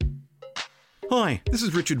Hi, this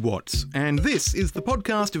is Richard Watts, and this is the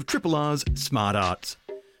podcast of Triple R's Smart Arts,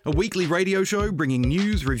 a weekly radio show bringing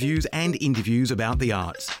news, reviews and interviews about the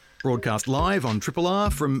arts. Broadcast live on Triple R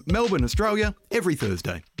from Melbourne, Australia, every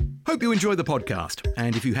Thursday. Hope you enjoy the podcast,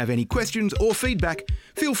 and if you have any questions or feedback,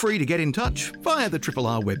 feel free to get in touch via the Triple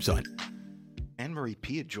R website. Anne-Marie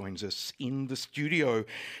Peard joins us in the studio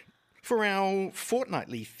for our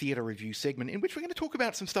fortnightly theatre review segment, in which we're going to talk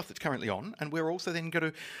about some stuff that's currently on, and we're also then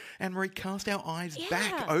going to, Anne-Marie, cast our eyes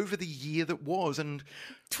back over the year that was. And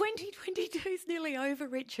 2022 is nearly over,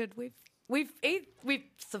 Richard. We've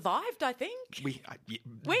survived, I think.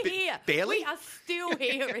 We're here. Barely? We are still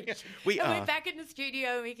here, Richard. We're back in the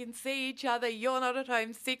studio. We can see each other. You're not at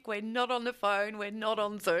home sick. We're not on the phone. We're not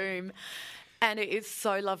on Zoom. And it is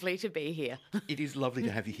so lovely to be here. It is lovely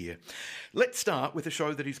to have you here. Let's start with a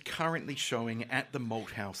show that is currently showing at the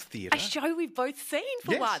Malthouse Theatre. A show we've both seen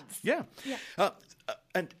for once. Yeah.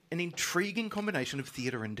 An intriguing combination of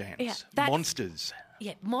theatre and dance. Yeah, Monsters.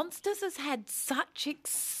 Yeah, Monsters has had such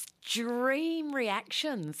extreme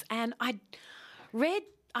reactions. And I wrote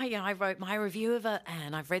my review of it,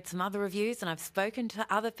 and I've read some other reviews, and I've spoken to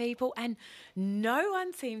other people, and no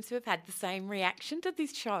one seems to have had the same reaction to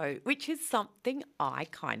this show, which is something I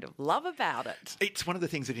kind of love about it. It's one of the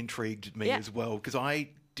things that intrigued me as well, because I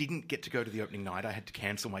didn't get to go to the opening night. I had to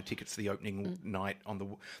cancel my tickets to the opening night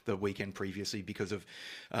on the weekend previously because of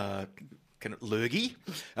kind of lurgy.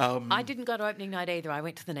 I didn't go to opening night either. I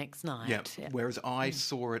went to the next night. Yeah. Whereas I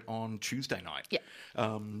saw it on Tuesday night.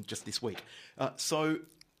 Yeah. Just this week. So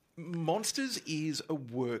Monsters is a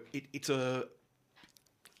work.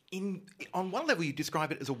 On one level, you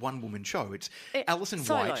describe it as a one-woman show. It's Alison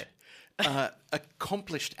White,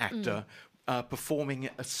 accomplished actor, performing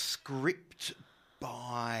a script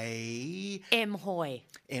by M. Hoy.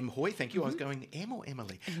 M. Hoy, thank you. I was going M or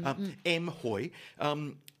Emily. M. Hoy.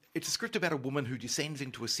 It's a script about a woman who descends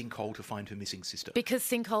into a sinkhole to find her missing sister. Because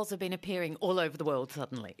sinkholes have been appearing all over the world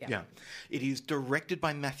suddenly. Yeah. It is directed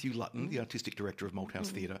by Matthew Lutton, the artistic director of Malthouse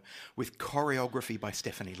Theatre, with choreography by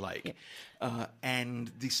Stephanie Lake. Yeah. And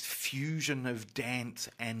this fusion of dance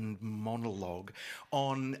and monologue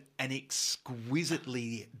on an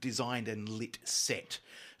exquisitely designed and lit set.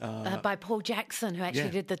 By Paul Jackson, who actually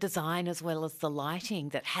did the design as well as the lighting,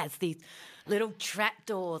 that has these little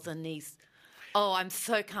trapdoors and these... Oh,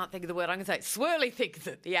 can't think of the word. I'm going to say swirly things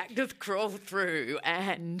that the actors crawl through,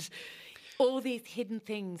 and all these hidden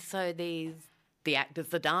things. So the actors,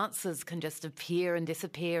 the dancers can just appear and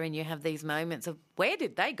disappear, and you have these moments of where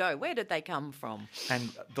did they go? Where did they come from?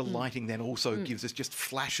 And the lighting then also gives us just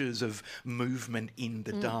flashes of movement in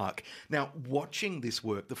the dark. Now, watching this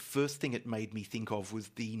work, the first thing it made me think of was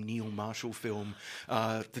the Neil Marshall film,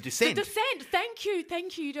 The Descent. The Descent. Thank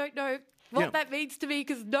you. You don't know what that means to me,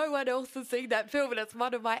 because no one else has seen that film, and it's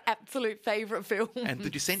one of my absolute favourite films. And The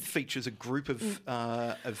Descent features a group of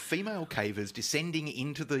female cavers descending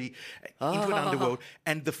into an underworld.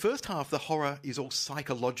 And the first half, the horror is all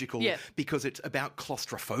psychological because it's about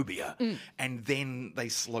claustrophobia. And then they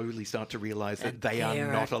slowly start to realise that they are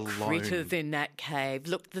not alone. Critters in that cave.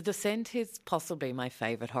 Look, The Descent is possibly my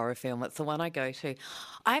favourite horror film. It's the one I go to.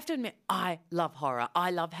 I have to admit, I love horror.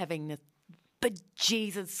 I love having the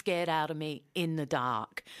bejesus scared out of me in the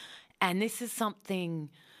dark. And this is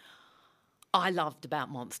something I loved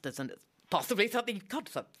about Monsters, and it's possibly something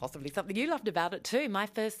you loved about it too. My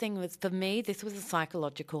first thing was, for me, this was a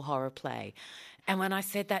psychological horror play. And when I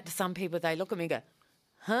said that to some people, they look at me and go,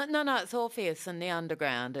 huh? No, it's Orpheus and the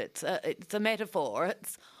underground. It's a metaphor.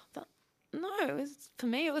 For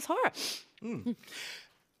me, it was horror.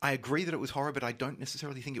 I agree that it was horror, but I don't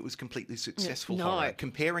necessarily think it was completely successful horror.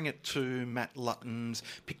 Comparing it to Matt Lutton's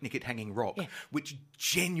Picnic at Hanging Rock, which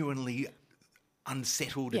genuinely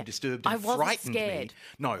unsettled and disturbed and frightened me.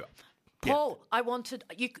 No. Paul, I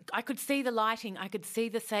could see the lighting, I could see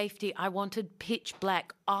the safety, I wanted pitch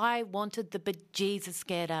black, I wanted the bejesus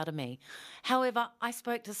scared out of me. However, I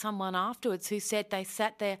spoke to someone afterwards who said they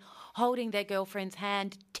sat there holding their girlfriend's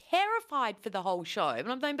hand, terrified for the whole show.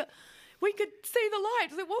 And I'm thinking, but we could see the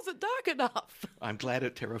lights. It wasn't dark enough. I'm glad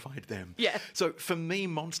it terrified them. Yeah. So for me,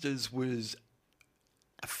 Monsters was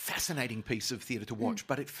a fascinating piece of theatre to watch,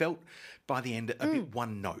 but it felt by the end a bit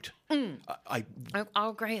one note.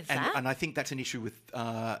 I'll agree with that. And I think that's an issue with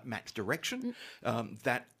Matt's direction,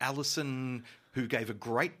 that Alison, who gave a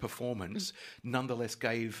great performance, nonetheless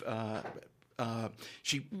gave... I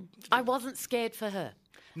wasn't scared for her.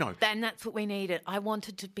 No. And that's what we needed. I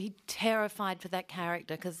wanted to be terrified for that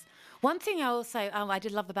character, because one thing I will say I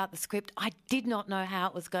did love about the script, I did not know how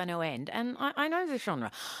it was going to end. And I know the genre.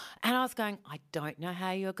 And I was going, I don't know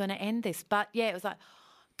how you're going to end this. But, yeah, it was like,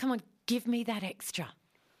 come on, give me that extra.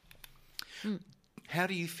 How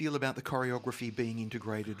do you feel about the choreography being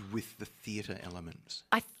integrated with the theatre elements?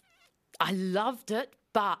 I loved it,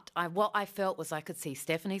 but what I felt was I could see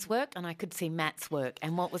Stephanie's work and I could see Matt's work.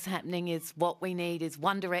 And what was happening is what we need is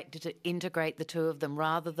one director to integrate the two of them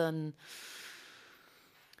rather than...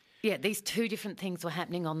 Yeah, these two different things were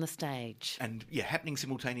happening on the stage. And, happening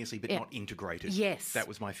simultaneously but not integrated. Yes. That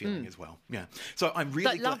was my feeling as well. Yeah. So I'm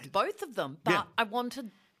really glad... loved both of them, but I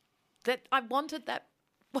wanted that...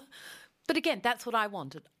 But again, that's what I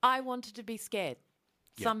wanted. I wanted to be scared.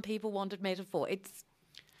 Yeah. Some people wanted metaphor. It's...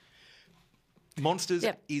 Monsters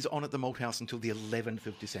is on at the Malthouse until the 11th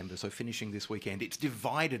of December, so finishing this weekend. It's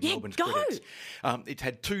divided Melbourne's critics. It's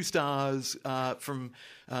had 2 stars from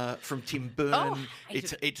Tim Byrne.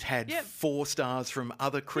 It's had 4 stars from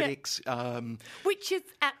other critics. Which is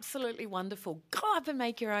absolutely wonderful. Go up and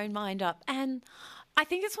make your own mind up. And I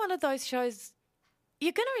think it's one of those shows...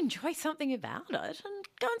 You're going to enjoy something about it and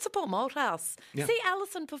go and support Malthouse. Yeah. See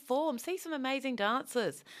Alison perform, see some amazing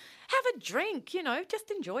dancers. Have a drink, just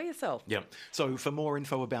enjoy yourself. Yeah. So for more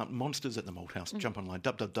info about Monsters at the Malthouse, jump online,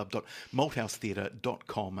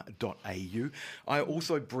 www.malthousetheatre.com.au. I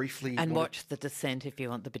also briefly... And watch The Descent if you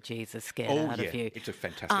want the bejesus scared out of you. It's a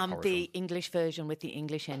fantastic horror The film. English version with the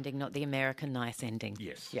English ending, not the American nice ending.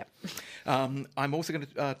 Yes. Yep. I'm also going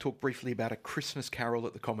to talk briefly about A Christmas Carol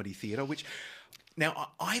at the Comedy Theatre, which... Now,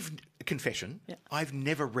 I've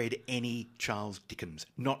never read any Charles Dickens,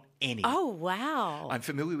 not any. Oh, wow. I'm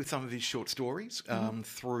familiar with some of his short stories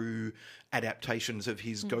through adaptations of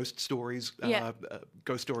his ghost stories.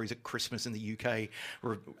 Ghost stories at Christmas in the UK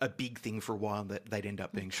were a big thing for a while that they'd end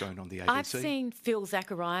up being shown on the ABC. I've seen Phil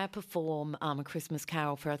Zachariah perform A Christmas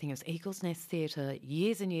Carol for, I think it was Eagles Nest Theatre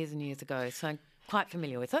years and years and years ago, so... Quite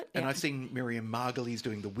familiar with it. And I've seen Miriam Margolyes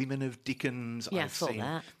doing The Women of Dickens. Yeah, I've seen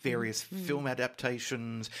various film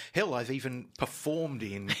adaptations. Hell, I've even performed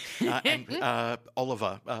in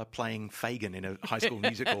Oliver playing Fagin in a High School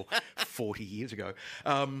Musical 40 years ago.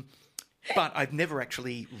 But I've never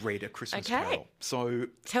actually read A Christmas Carol. So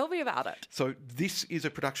tell me about it. So this is a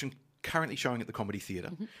production currently showing at the Comedy Theatre.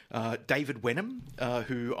 David Wenham,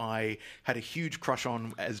 who I had a huge crush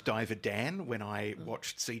on as Diver Dan when I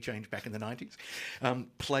watched Sea Change back in the 90s,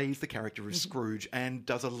 plays the character of Scrooge and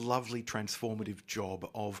does a lovely transformative job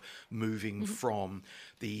of moving from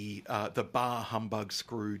the bar humbug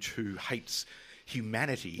Scrooge who hates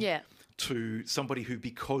humanity to somebody who,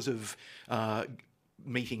 because of...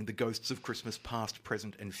 meeting the ghosts of Christmas past,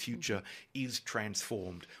 present and future, is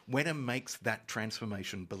transformed. Wenham makes that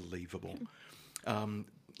transformation believable.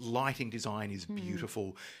 Lighting design is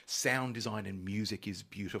beautiful. Sound design and music is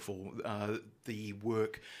beautiful. The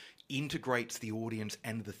work integrates the audience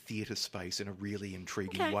and the theatre space in a really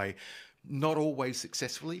intriguing way. Not always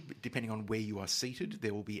successfully, but depending on where you are seated,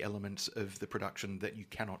 there will be elements of the production that you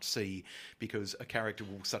cannot see because a character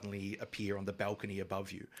will suddenly appear on the balcony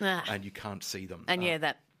above you and you can't see them. And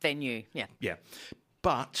that venue, Yeah.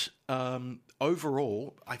 But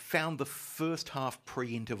overall, I found the first half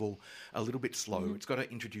pre-interval a little bit slow. It's got to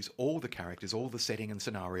introduce all the characters, all the setting and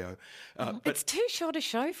scenario. But it's too short a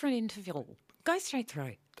show for an interval. Go straight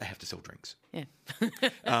through. They have to sell drinks. Yeah.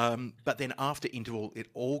 But then after interval, it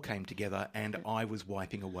all came together and I was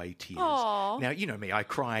wiping away tears. Aww. Now, you know me, I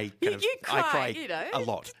cry You cry, a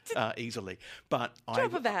lot, easily. But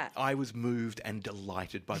I was moved and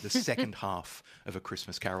delighted by the second half of A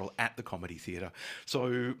Christmas Carol at the Comedy Theatre.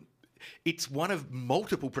 So... it's one of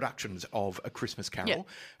multiple productions of A Christmas Carol.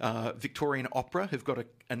 Victorian Opera have got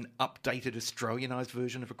an updated Australianised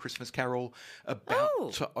version of A Christmas Carol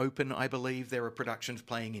about to open, I believe. There are productions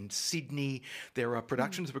playing in Sydney. There are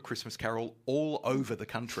productions of A Christmas Carol all over the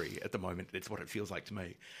country at the moment. It's what it feels like to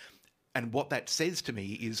me. And what that says to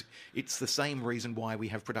me is it's the same reason why we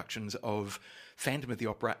have productions of Phantom of the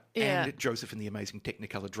Opera and Joseph and the Amazing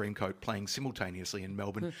Technicolor Dreamcoat playing simultaneously in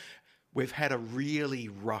Melbourne. We've had a really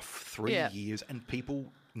rough 3 years and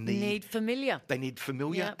people need familiar. They need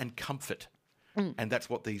familiar and comfort. And that's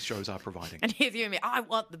what these shows are providing. And here's you and me. I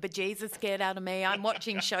want the bejesus scared out of me. I'm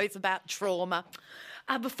watching shows about trauma.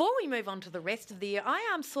 Before we move on to the rest of the year,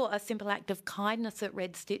 I saw A Simple Act of Kindness at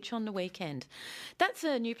Red Stitch on the weekend. That's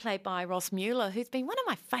a new play by Ross Mueller, who's been one of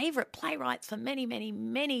my favourite playwrights for many, many,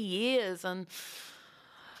 many years. And...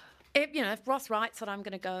 if Ross writes it, I'm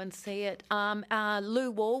going to go and see it. Lou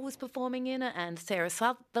Wall was performing in it and Sarah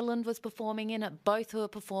Sutherland was performing in it. Both who are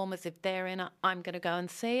performers, if they're in it, I'm going to go and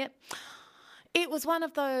see it. It was one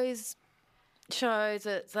of those shows.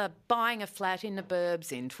 It's buying a flat in the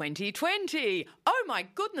burbs in 2020. Oh my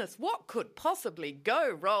goodness, what could possibly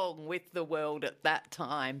go wrong with the world at that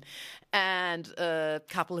time? And a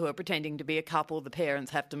couple who are pretending to be a couple, the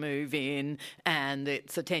parents have to move in, and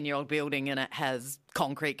it's a 10-year-old building and it has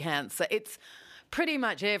concrete cancer. It's pretty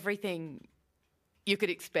much everything you could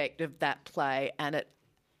expect of that play, and it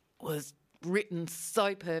was written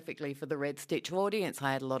so perfectly for the Red Stitch audience.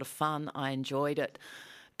 I had a lot of fun. I enjoyed it.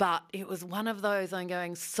 But it was one of those I'm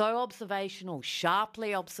going so observational,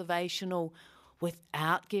 sharply observational,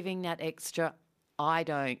 without giving that extra, I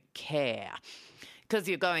don't care. Because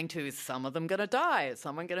you're going to, is some of them going to die? Is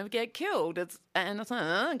someone going to get killed? And it's like,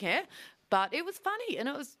 I don't care. But it was funny and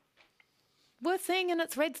it was worth seeing, and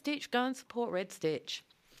it's Red Stitch. Go and support Red Stitch.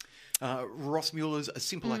 Ross Mueller's A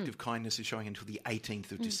Simple Act of Kindness is showing until the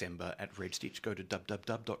 18th of December at Red Stitch. Go to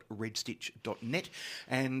www.redstitch.net.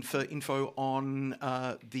 And for info on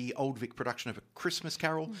the Old Vic production of A Christmas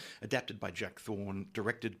Carol, adapted by Jack Thorne,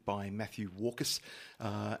 directed by Matthew Walkus,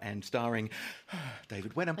 and starring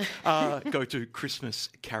David Wenham, go to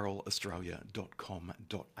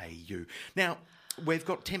christmascarolaustralia.com.au. Now, we've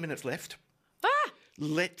got 10 minutes left.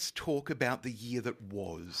 Let's talk about the year that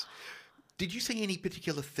was. Did you see any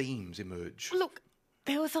particular themes emerge? Look,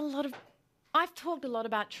 there was a lot of... I've talked a lot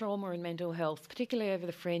about trauma and mental health, particularly over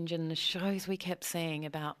the Fringe, and the shows we kept seeing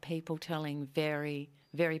about people telling very,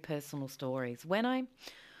 very personal stories. When I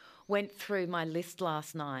went through my list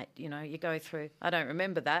last night, you go through, I don't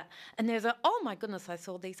remember that, and there's oh my goodness, I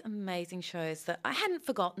saw these amazing shows that I hadn't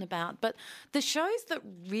forgotten about, but the shows that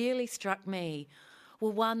really struck me were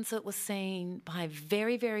ones that were seen by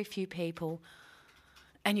very, very few people.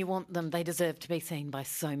 And you want them, they deserve to be seen by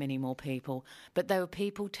so many more people. But they were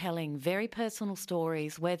people telling very personal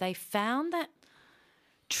stories where they found that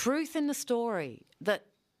truth in the story that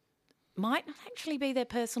might not actually be their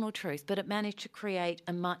personal truth, but it managed to create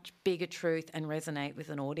a much bigger truth and resonate with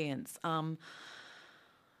an audience.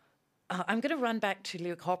 I'm going to run back to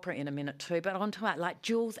lyric opera in a minute too, but on to that, like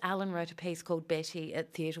Jules Allen wrote a piece called Betty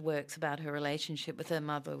at Theatre Works about her relationship with her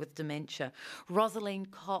mother with dementia. Rosaline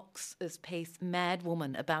Cox's piece Mad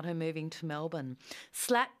Woman about her moving to Melbourne.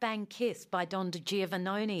 Slap Bang Kiss by Don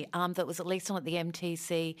DiGiovanni, that was at least on at the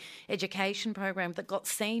MTC education program that got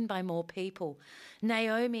seen by more people.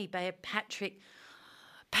 Naomi by Patrick,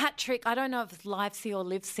 I don't know if it's Livesey or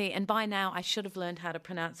Livesey, and by now I should have learned how to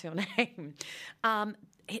pronounce your name.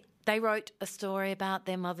 They wrote a story about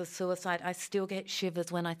their mother's suicide. I still get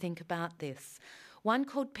shivers when I think about this. One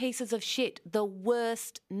called Pieces of Shit, the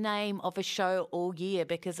worst name of a show all year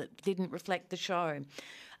because it didn't reflect the show.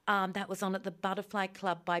 That was on at the Butterfly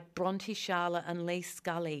Club by Bronte Charlotte and Lee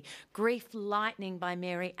Scully. Grief Lightning by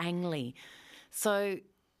Mary Angley. So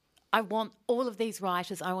I want all of these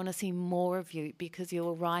writers, I want to see more of you because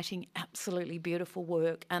you're writing absolutely beautiful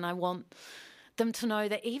work, and I want them to know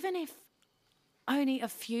that even if only a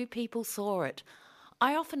few people saw it,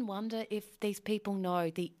 I often wonder if these people know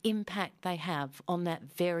the impact they have on that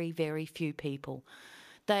very, very few people.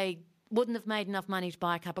 They wouldn't have made enough money to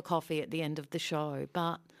buy a cup of coffee at the end of the show,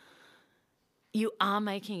 but you are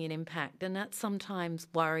making an impact, and that sometimes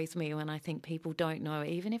worries me when I think people don't know,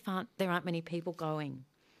 even if there aren't many people going.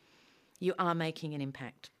 You are making an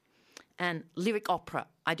impact. And lyric opera,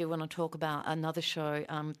 I do want to talk about another show.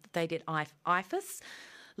 They did IFAS,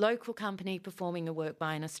 local company performing a work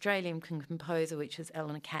by an Australian composer, which is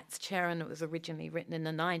Eleanor Katz-Charon. It was originally written in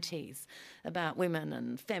the 90s about women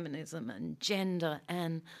and feminism and gender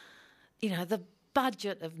and, the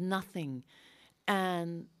budget of nothing.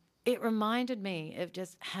 And it reminded me of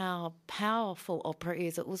just how powerful opera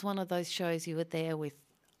is. It was one of those shows you were there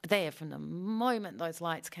from the moment those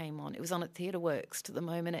lights came on. It was on at Theatre Works to the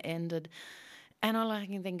moment it ended. And all I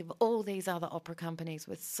can think of all these other opera companies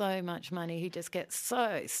with so much money who just get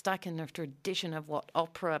so stuck in the tradition of what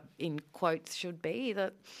opera, in quotes, should be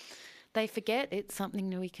that they forget it's something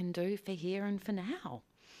that we can do for here and for now.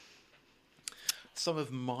 Some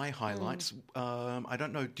of my highlights, I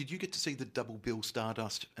don't know, did you get to see the double bill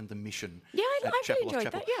Stardust and The Mission? Yeah, I really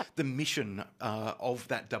enjoyed that, yeah. The mission of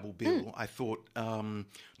that double bill, I thought Tom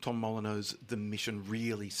Molyneux's The Mission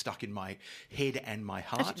really stuck in my head and my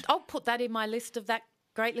heart. I'll put that in my list of that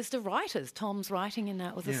great list of writers. Tom's writing in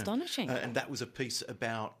that was astonishing. And that was a piece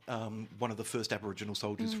about one of the first Aboriginal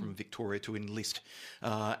soldiers from Victoria to enlist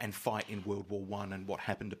and fight in World War I and what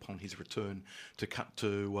happened upon his return to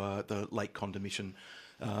the Lake Conde mission.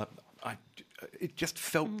 It just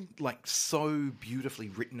felt like so beautifully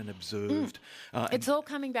written and observed. It's all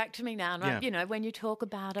coming back to me now, right? When you talk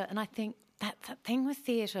about it, and I think that thing with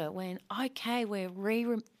theatre when, okay, we're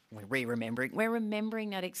we're remembering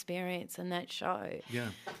that experience and that show. Yeah.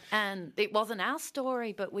 And it wasn't our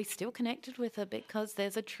story, but we still connected with it because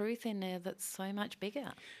there's a truth in there that's so much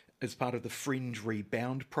bigger. As part of the Fringe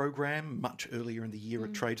Rebound program, much earlier in the year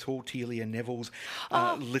at Trades Hall, Telia Neville's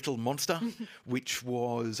Little Monster, which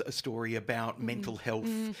was a story about mental health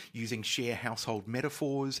using share household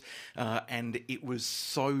metaphors. And it was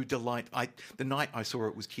so the night I saw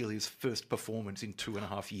it was Telia's first performance in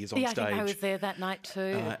 2.5 years on stage. I think I was there that night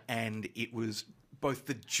too. And it was both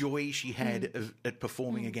the joy she had at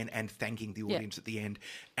performing again and thanking the audience at the end,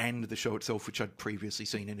 and the show itself, which I'd previously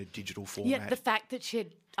seen in a digital format. Yeah, the fact that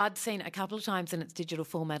I'd seen it a couple of times in its digital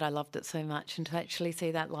format, I loved it so much, and to actually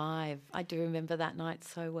see that live, I do remember that night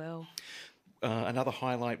so well. Another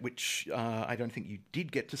highlight, which I don't think you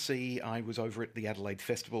did get to see, I was over at the Adelaide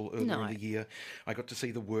Festival earlier in the year. I got to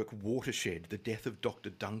see the work Watershed, The Death of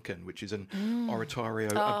Dr. Duncan, which is an oratorio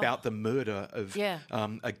about the murder of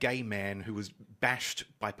a gay man who was bashed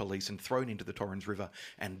by police and thrown into the Torrens River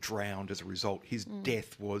and drowned as a result. His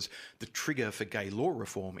death was the trigger for gay law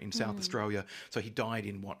reform in South Australia. So he died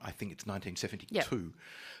in I think it's 1972.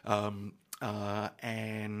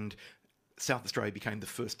 And South Australia became the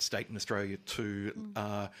first state in Australia to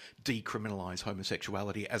decriminalise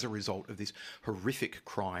homosexuality as a result of this horrific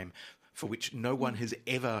crime for which no one has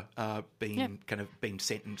ever been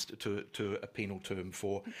sentenced to a penal term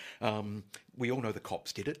for. We all know the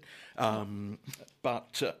cops did it,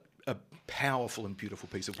 but a powerful and beautiful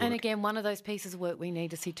piece of work. And again, one of those pieces of work we need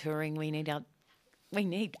to see touring. We need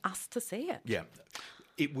us to see it. Yeah.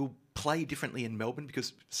 It will play differently in Melbourne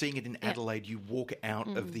because seeing it in Adelaide, you walk out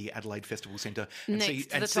of the Adelaide Festival Centre and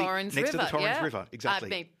next to the Torrens River.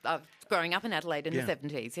 Exactly. I was growing up in Adelaide in the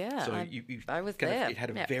 70s. Yeah, so I was there. It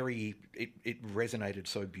had it resonated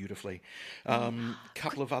so beautifully.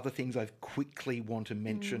 Couple of other things I quickly want to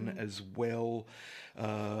mention as well.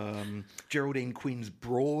 Geraldine Quinn's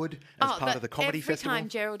Broad as part of the comedy festival. Every time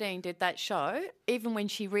Geraldine did that show, even when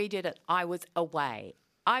she redid it, I was away.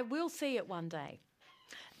 I will see it one day.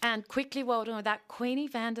 And quickly, well done with that, Queenie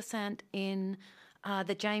van der Sant in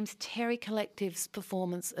the James Terry Collective's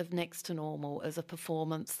performance of Next to Normal as a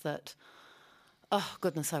performance that, oh,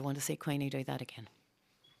 goodness, I want to see Queenie do that again.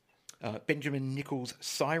 Benjamin Nichols'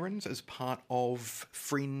 Sirens as part of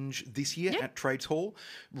Fringe this year at Trades Hall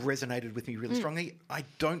resonated with me really strongly. I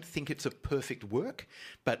don't think it's a perfect work,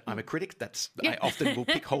 but I'm a critic. I often will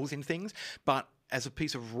pick holes in things, but as a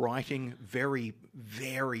piece of writing, very,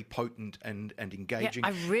 very potent and engaging. Yeah,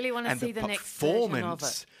 I really want to see the next version of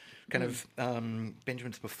it.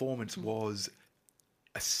 Benjamin's performance was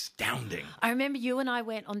astounding. I remember you and I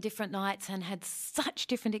went on different nights and had such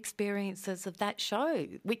different experiences of that show,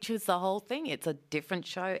 which was the whole thing. It's a different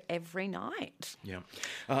show every night. Yeah.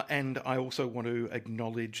 And I also want to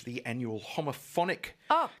acknowledge the annual Homophonic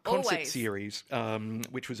concert series,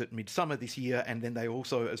 which was at Midsummer this year. And then they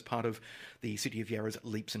also, as part of the City of Yarra's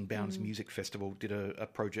Leaps and Bounds Music Festival, did a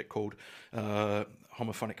project called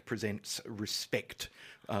Homophonic Presents Respect,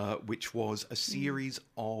 which was a series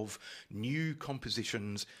of new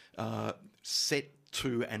compositions set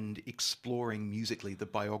to and exploring musically the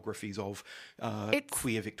biographies of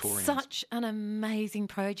queer Victorians. Such an amazing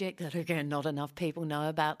project that, again, not enough people know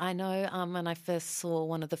about. I know when I first saw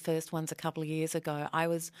one of the first ones a couple of years ago, I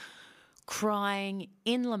was crying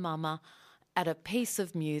in La Mama at a piece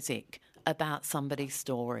of music about somebody's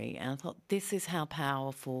story. And I thought, this is how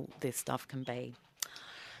powerful this stuff can be.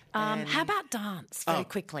 How about dance, very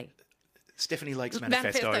quickly? Stephanie Lake's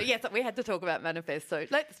Manifesto. Yes, we had to talk about Manifesto.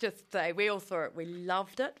 Let's just say we all saw it. We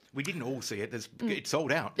loved it. We didn't all see it. It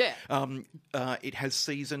sold out. Yeah. It has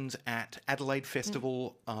seasons at Adelaide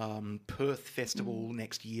Festival, Perth Festival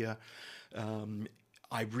next year.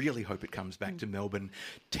 I really hope it comes back to Melbourne.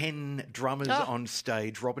 10 drummers on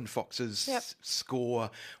stage. Robin Fox's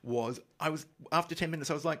score was... after 10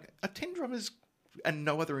 minutes, I was like, are 10 drummers... and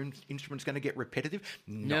no other instrument's going to get repetitive?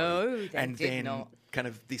 No, and then not. Kind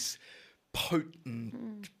of this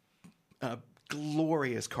potent,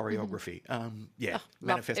 glorious choreography.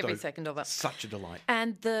 Manifesto. Every second of it. Such a delight.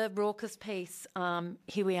 And the Raucous piece,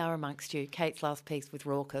 Here We Are Amongst You, Kate's last piece with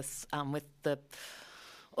Raucous, with the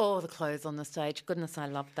clothes on the stage. Goodness, I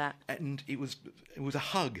loved that. And it was a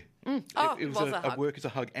hug. It was a hug. A work as a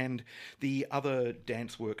hug. And the other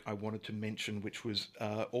dance work I wanted to mention, which was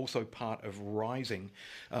also part of Rising,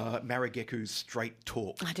 Marageku's Straight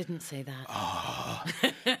Talk. I didn't see that.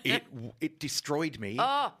 It destroyed me.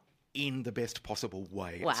 In the best possible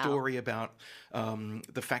way. Wow. A story about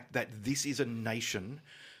the fact that this is a nation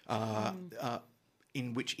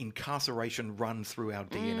in which incarceration runs through our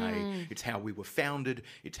DNA. It's how we were founded.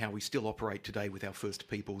 It's how we still operate today with our First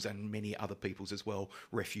Peoples and many other peoples as well,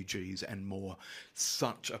 refugees and more.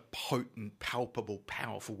 Such a potent, palpable,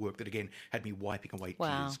 powerful work that, again, had me wiping away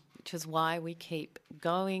tears. Which is why we keep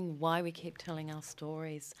going, why we keep telling our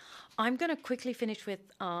stories. I'm going to quickly finish with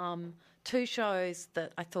 2 shows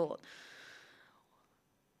that I thought...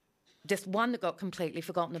 Just one that got completely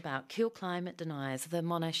forgotten about, Kill Climate Deniers, the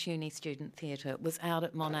Monash Uni Student Theatre. It was out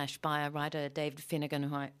at Monash by a writer, David Finnegan,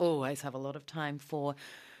 who I always have a lot of time for,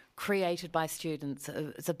 created by students.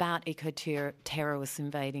 It's about eco-terrorists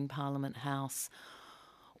invading Parliament House.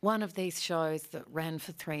 One of these shows that ran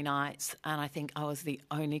for 3 nights, and I think I was the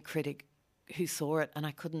only critic who saw it, and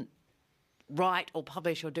I couldn't write or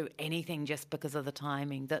publish or do anything just because of the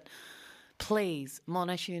timing. That, please,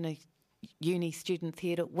 Monash Uni Student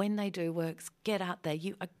Theatre, when they do works, get out there.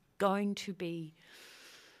 You are going to be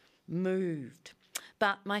moved.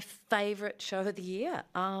 But my favourite show of the year,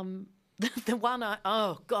 the one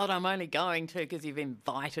I'm only going to because you've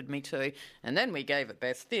invited me to, and then we gave it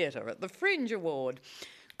Best Theatre at the Fringe Award,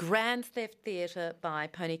 Grand Theft Theatre by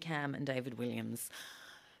Pony Cam and David Williams.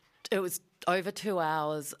 It was over 2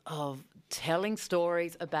 hours of telling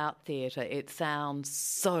stories about theatre. It sounds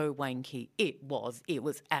so wanky. It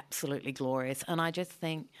was absolutely glorious. And I just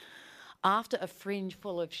think after a Fringe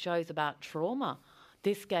full of shows about trauma,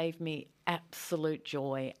 this gave me absolute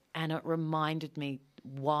joy, and it reminded me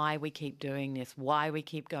why we keep doing this, why we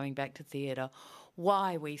keep going back to theatre,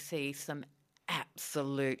 why we see some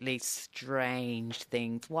absolutely strange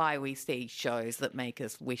things, why we see shows that make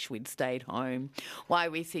us wish we'd stayed home, why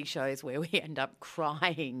we see shows where we end up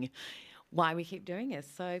crying, why we keep doing this.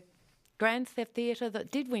 So Grand Theft Theatre,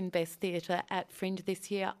 that did win Best Theatre at Fringe this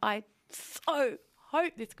year, I so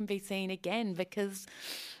hope this can be seen again, because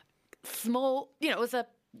small, it was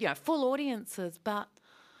full audiences, but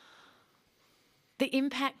the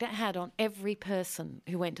impact it had on every person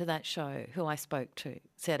who went to that show, who I spoke to,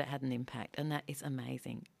 said it had an impact, and that is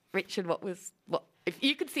amazing. Richard, what if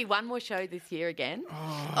you could see one more show this year again?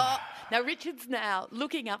 Now Richard's now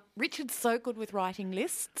looking up. Richard's so good with writing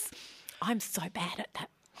lists. I'm so bad at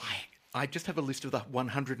that. I just have a list of the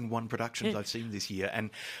 101 productions I've seen this year,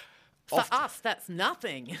 and for us, that's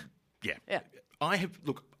nothing. Yeah.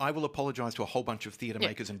 I will apologise to a whole bunch of theatre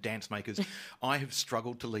makers and dance makers. I have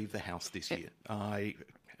struggled to leave the house this year. I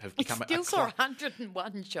have become still saw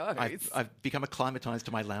 101 shows. I've become acclimatised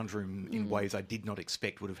to my lounge room in ways I did not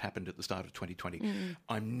expect would have happened at the start of 2020.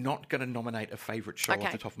 I'm not going to nominate a favourite show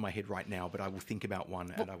off the top of my head right now, but I will think about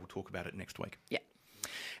one and I will talk about it next week. Yeah.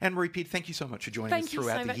 Anne-Marie Peard, thank you so much for joining us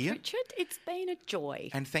throughout the year. Thank you so much, Richard. It's been a joy.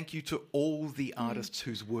 And thank you to all the artists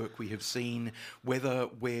whose work we have seen, whether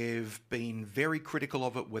we've been very critical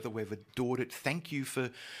of it, whether we've adored it. Thank you for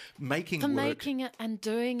making making it and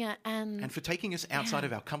doing it. And for taking us outside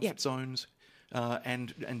of our comfort zones.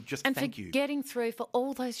 And just thank you. And for getting through, for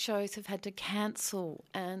all those shows who've had to cancel,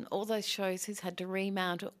 and all those shows who's had to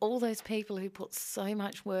remount, all those people who put so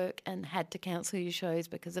much work and had to cancel your shows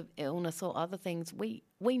because of illness or other things.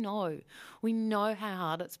 We know how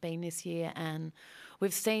hard it's been this year, and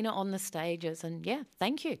we've seen it on the stages. And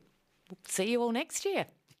thank you. We'll see you all next year.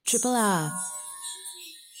 Triple R.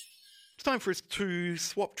 It's time for us to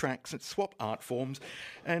swap tracks and swap art forms,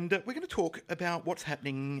 and we're going to talk about what's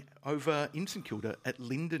happening over in St Kilda at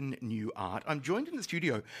Linden New Art. I'm joined in the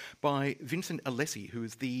studio by Vincent Alessi, who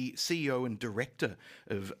is the CEO and director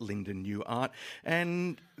of Linden New Art.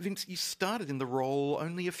 And Vince, you started in the role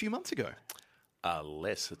only a few months ago.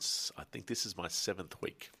 Less. I think this is my 7th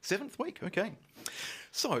week. 7th week, okay.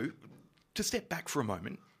 So, to step back for a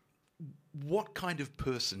moment, what kind of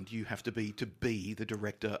person do you have to be the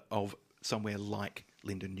director of somewhere like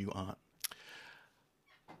Linden New Art?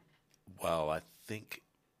 Well, I think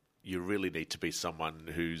you really need to be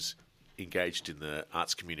someone who's engaged in the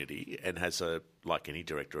arts community and has like any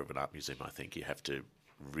director of an art museum, I think you have to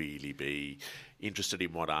really be interested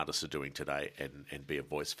in what artists are doing today and be a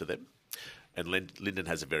voice for them. And Linden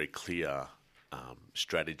has a very clear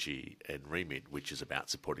strategy and remit, which is about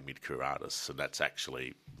supporting mid-career artists, and that's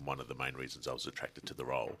actually one of the main reasons I was attracted to the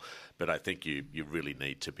role. But I think you really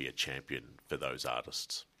need to be a champion for those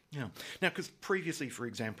artists. Yeah. Now, because previously, for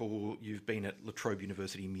example, you've been at La Trobe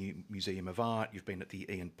University Museum of Art, you've been at the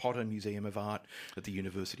Ian Potter Museum of Art, at the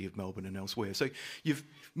University of Melbourne and elsewhere. So you've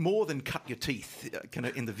more than cut your teeth kind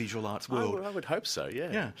of in the visual arts world. I would hope so,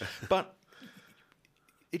 yeah. Yeah, but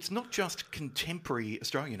it's not just contemporary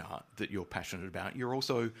Australian art that you're passionate about. You're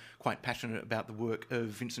also quite passionate about the work of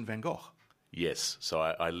Vincent van Gogh. Yes, so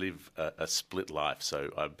I live a split life. So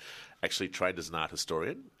I'm actually trained as an art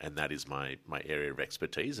historian, and that is my area of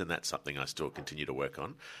expertise, and that's something I still continue to work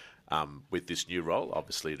on. With this new role,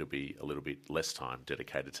 obviously it'll be a little bit less time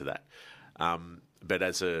dedicated to that. But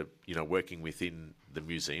as working within the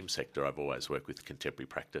museum sector, I've always worked with contemporary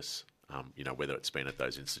practice. Whether it's been at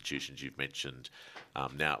those institutions you've mentioned,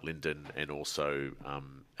 now at Lyndon, and also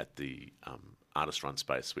at the artist run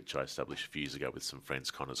space, which I established a few years ago with some friends,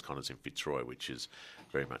 Connors in Fitzroy, which is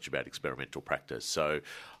very much about experimental practice. So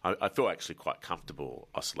I feel actually quite comfortable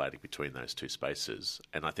oscillating between those two spaces.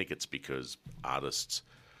 And I think it's because artists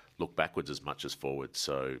look backwards as much as forwards.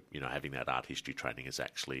 So, having that art history training has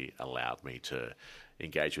actually allowed me to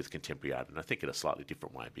engage with contemporary art, and I think in a slightly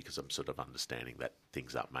different way, because I'm sort of understanding that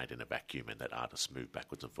things aren't made in a vacuum and that artists move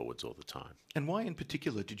backwards and forwards all the time. And why in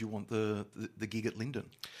particular did you want the gig at Lyndon?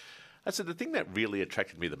 So the thing that really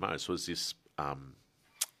attracted me the most was this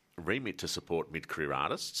remit to support mid-career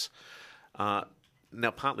artists.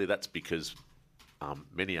 Now, partly that's because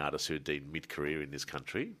many artists who are deemed mid-career in this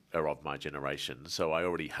country are of my generation, so I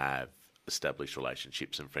already have established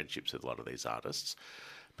relationships and friendships with a lot of these artists.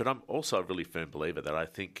 But I'm also a really firm believer that I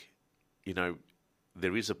think,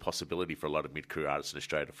 there is a possibility for a lot of mid-career artists in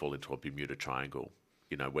Australia to fall into a Bermuda Triangle,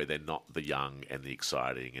 where they're not the young and the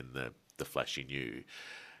exciting and the flashy new,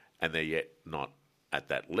 and they're yet not at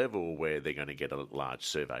that level where they're going to get a large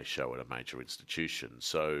survey show at a major institution.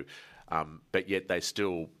 So, but yet they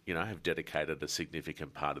still, have dedicated a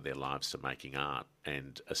significant part of their lives to making art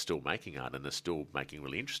and are still making art and are still making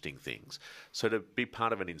really interesting things. So to be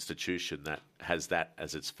part of an institution that has that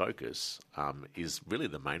as its focus is really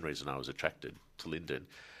the main reason I was attracted to Lyndon.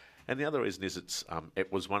 And the other reason is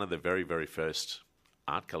it was one of the very, very first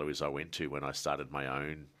art galleries I went to when I started my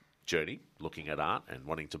own journey looking at art and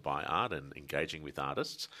wanting to buy art and engaging with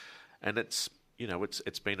artists. And it's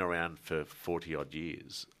been around for 40 odd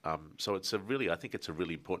years. So I think it's a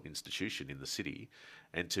really important institution in the city,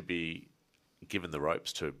 and to be given the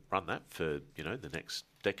ropes to run that for, the next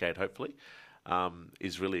decade, hopefully,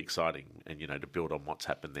 is really exciting. And, to build on what's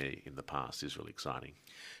happened there in the past is really exciting.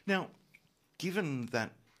 Now, given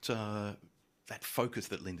that that focus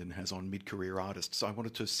that Lyndon has on mid-career artists, I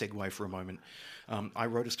wanted to segue for a moment. I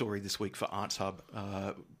wrote a story this week for Arts Hub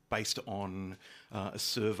based on a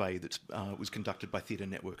survey that was conducted by Theatre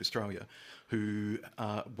Network Australia, who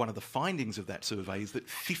one of the findings of that survey is that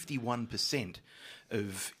 51%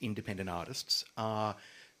 of independent artists are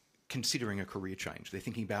considering a career change. They're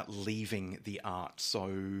thinking about leaving the arts. So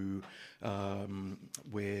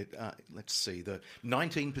let's see, the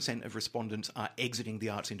 19% of respondents are exiting the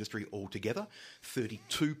arts industry altogether.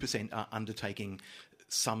 32% are undertaking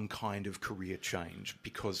some kind of career change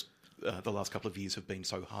because the last couple of years have been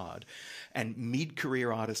so hard. And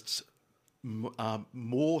mid-career artists are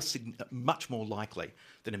much more likely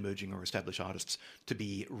than emerging or established artists to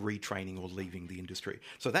be retraining or leaving the industry.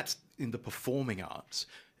 So that's in the performing arts.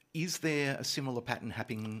 Is there a similar pattern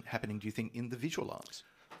happening, do you think, in the visual arts?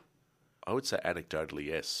 I would say anecdotally,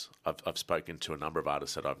 yes. I've spoken to a number of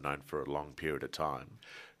artists that I've known for a long period of time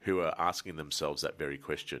who are asking themselves that very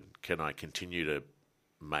question. Can I continue to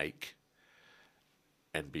make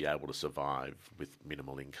and be able to survive with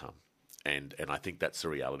minimal income? And I think that's the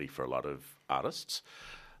reality for a lot of artists.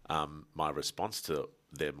 My response to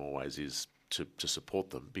them always is to support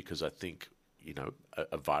them, because I think,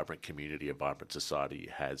 a vibrant community, a vibrant society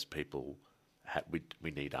has people.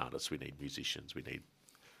 We need artists, we need musicians, we need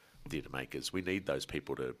theatre makers. We need those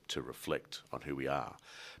people to reflect on who we are.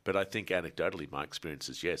 But I think anecdotally, my experience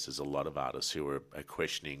is, yes, there's a lot of artists who are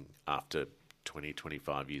questioning after 20,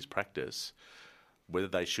 25 years practice whether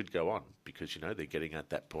they should go on, because, they're getting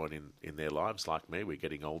at that point in their lives, like me, we're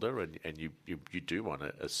getting older, and you do want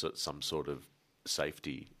some sort of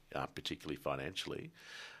safety, particularly financially.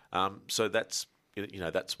 So that's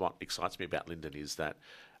what excites me about Lyndon, is that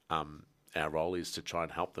our role is to try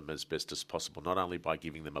and help them as best as possible, not only by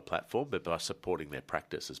giving them a platform, but by supporting their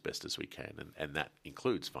practice as best as we can, and that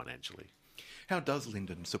includes financially. How does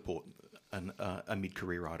Lyndon support a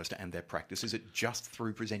mid-career artist and their practice? Is it just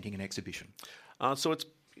through presenting an exhibition? So it's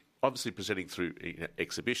obviously presenting through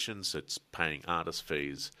exhibitions, it's paying artist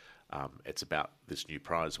fees, it's about this new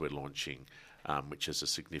prize we're launching, which has a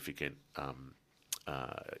significant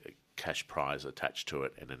cash prize attached to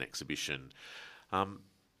it and an exhibition.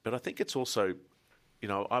 But I think it's also,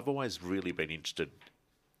 I've always really been interested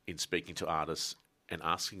in speaking to artists and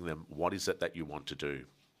asking them, what is it that you want to do?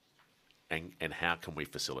 And how can we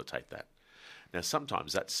facilitate that? Now,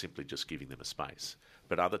 sometimes that's simply just giving them a space.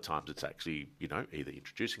 But other times it's actually, either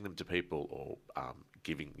introducing them to people or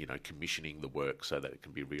giving, commissioning the work so that it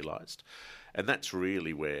can be realised. And that's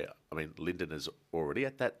really where, Lyndon is already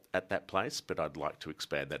at that place, but I'd like to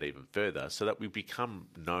expand that even further so that we become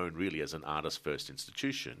known really as an artist-first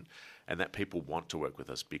institution and that people want to work with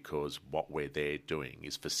us because what we're there doing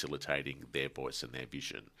is facilitating their voice and their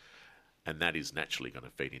vision. And that is naturally going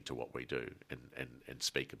to feed into what we do and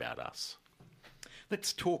speak about us.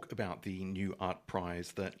 Let's talk about the new art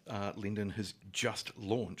prize that Lyndon has just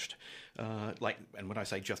launched. And when I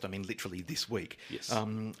say just, I mean literally this week. Yes.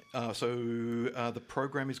 The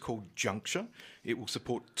program is called Juncture. It will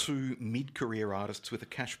support 2 mid-career artists with a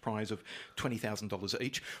cash prize of $20,000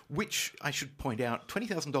 each, which I should point out,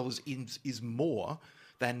 $20,000 is more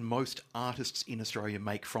than most artists in Australia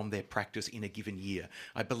make from their practice in a given year.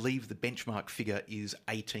 I believe the benchmark figure is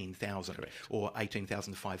 18,000 or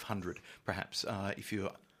 18,500, perhaps, if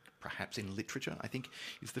you're perhaps in literature, I think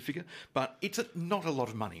is the figure. But it's not a lot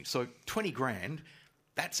of money. So 20 grand,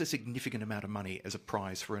 that's a significant amount of money as a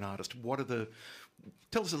prize for an artist.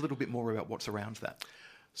 Tell us a little bit more about what's around that.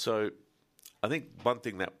 So I think one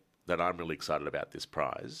thing that I'm really excited about this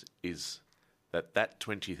prize is that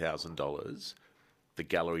 $20,000, the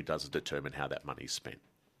gallery doesn't determine how that money is spent.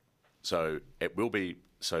 So it will be,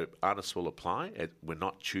 artists will apply. We're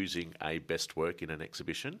not choosing a best work in an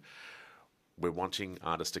exhibition. We're wanting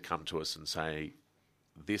artists to come to us and say,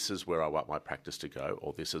 this is where I want my practice to go,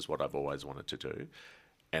 or this is what I've always wanted to do.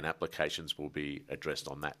 And applications will be addressed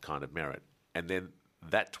on that kind of merit. And then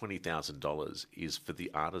that $20,000 is for the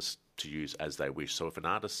artist to use as they wish. So if an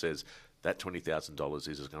artist says, that $20,000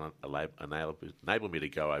 is going to enable me to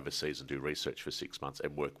go overseas and do research for 6 months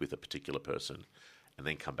and work with a particular person and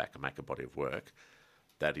then come back and make a body of work,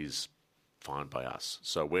 that is fine by us.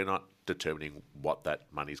 So we're not determining what that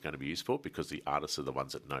money is going to be used for because the artists are the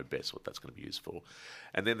ones that know best what that's going to be used for.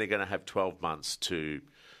 And then they're going to have 12 months to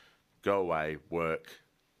go away, work,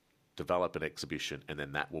 develop an exhibition, and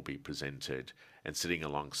then that will be presented. And sitting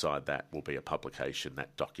alongside that will be a publication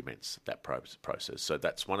that documents that process. So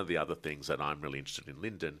that's one of the other things that I'm really interested in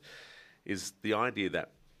Lyndon, is the idea that,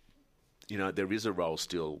 there is a role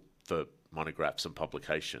still for monographs and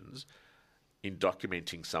publications in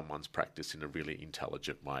documenting someone's practice in a really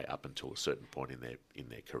intelligent way up until a certain point in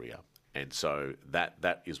their career. And so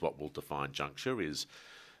that is what will define Juncture, is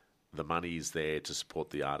the money is there to support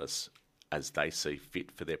the artists as they see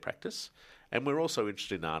fit for their practice. And we're also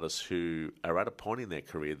interested in artists who are at a point in their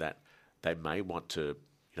career that they may want to,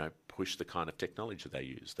 push the kind of technology they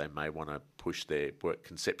use. They may want to push their work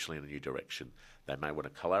conceptually in a new direction. They may want to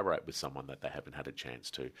collaborate with someone that they haven't had a chance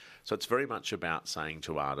to. So it's very much about saying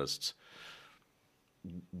to artists,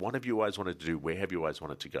 what have you always wanted to do? Where have you always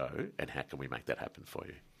wanted to go? And how can we make that happen for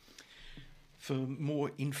you? For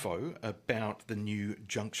more info about the new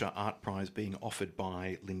Juncture Art Prize being offered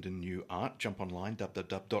by Lyndon New Art, jump online,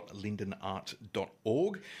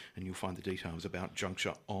 www.lyndonart.org, and you'll find the details about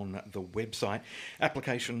Juncture on the website.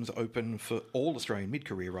 Applications open for all Australian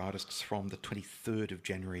mid-career artists from the 23rd of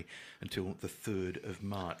January until the 3rd of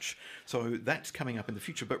March. So that's coming up in the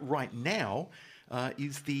future. But right now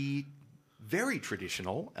is the very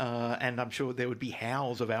traditional, and I'm sure there would be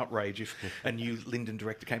howls of outrage if a new Lyndon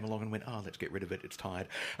director came along and went, let's get rid of it, it's tired.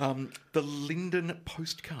 The Lyndon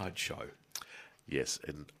Postcard Show. Yes,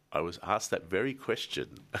 and I was asked that very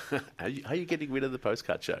question. Are you getting rid of the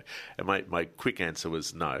postcard show? And my quick answer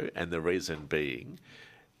was no, and the reason being,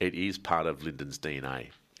 it is part of Lyndon's DNA.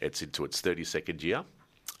 It's into its 32nd year.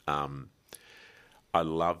 I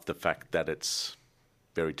love the fact that it's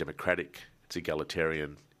very democratic, it's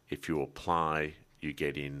egalitarian. If you apply, you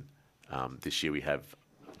get in. This year we have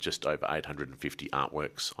just over 850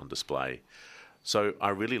 artworks on display. So I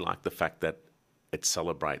really like the fact that it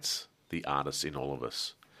celebrates the artists in all of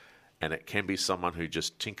us. And it can be someone who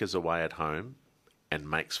just tinkers away at home and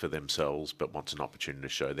makes for themselves but wants an opportunity to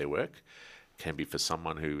show their work. It can be for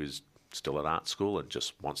someone who is still at art school and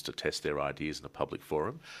just wants to test their ideas in a public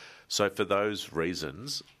forum. So for those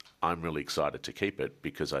reasons, I'm really excited to keep it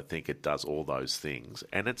because I think it does all those things,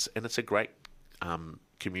 and it's a great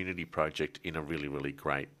community project in a really, really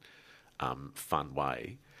great fun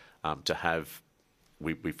way to have.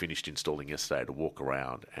 We finished installing yesterday to walk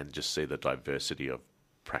around and just see the diversity of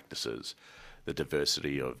practices, the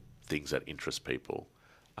diversity of things that interest people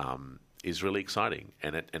is really exciting,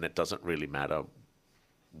 and it doesn't really matter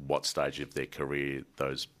what stage of their career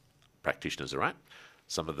those practitioners are at.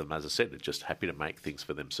 Some of them, as I said, are just happy to make things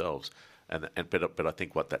for themselves. But I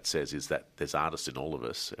think what that says is that there's artists in all of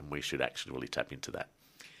us, and we should actually really tap into that.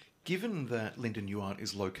 Given that Lyndon New Art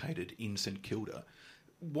is located in St Kilda,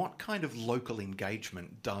 what kind of local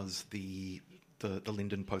engagement does the the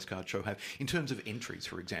Lyndon Postcard Show have? In terms of entries,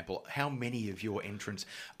 for example, how many of your entrants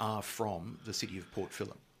are from the city of Port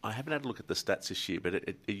Phillip? I haven't had a look at the stats this year, but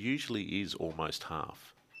it usually is almost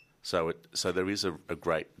half. So there is a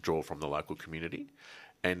great draw from the local community,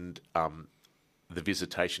 and the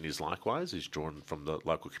visitation is drawn from the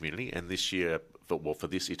local community. And this year, for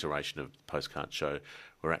this iteration of Postcard Show,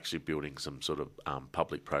 we're actually building some sort of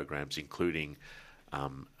public programs, including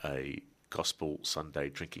a Gospel Sunday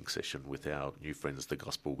drinking session with our new friends, the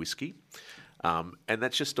Gospel Whiskey. And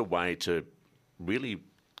that's just a way to really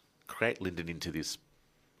create Lyndon into this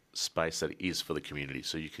space that it is for the community.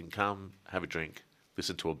 So you can come, have a drink,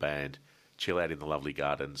 listen to a band, chill out in the lovely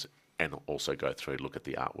gardens, and also go through and look at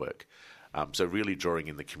the artwork. So really drawing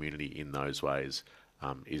in the community in those ways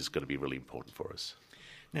is going to be really important for us.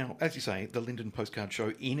 Now, as you say, the Lyndon Postcard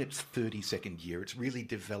Show, in its 32nd year, it's really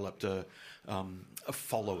developed a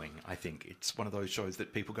following, I think. It's one of those shows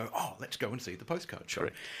that people go, oh, let's go and see the Postcard Show.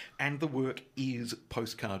 Correct. And the work is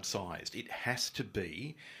postcard-sized. It has to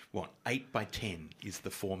be, 8 by 10 is the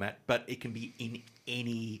format, but it can be in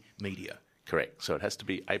any media. Correct. So it has to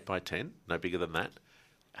be 8 by 10, no bigger than that.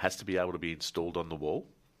 It has to be able to be installed on the wall.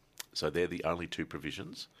 So they're the only two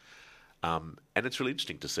provisions. And it's really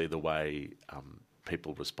interesting to see the way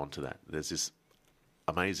people respond to that. There's this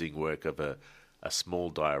amazing work of a small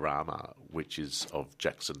diorama, which is of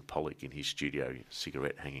Jackson Pollock in his studio,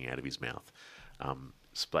 cigarette hanging out of his mouth,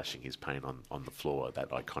 splashing his paint on the floor, that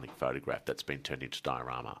iconic photograph that's been turned into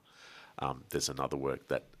diorama. There's another work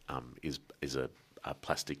that is a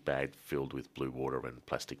plastic bag filled with blue water and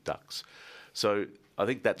plastic ducks. So I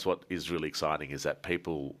think that's what is really exciting, is that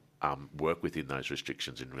people work within those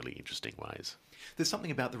restrictions in really interesting ways. There's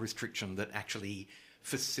something about the restriction that actually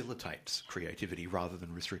facilitates creativity rather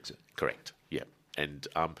than restricts it. Correct. Yeah, and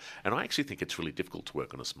I actually think it's really difficult to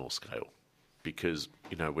work on a small scale, because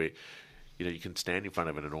you can stand in front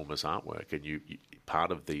of an enormous artwork, and you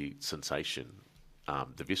part of the sensation,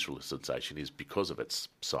 the visceral sensation, is because of its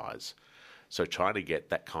size. So trying to get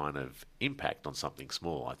that kind of impact on something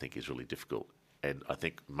small, I think, is really difficult, and I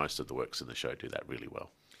think most of the works in the show do that really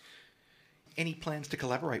well. Any plans to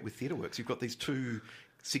collaborate with TheatreWorks? You've got these two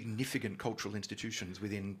significant cultural institutions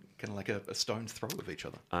within kind of like a stone's throw of each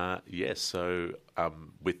other. Yes, so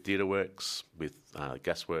with TheatreWorks, with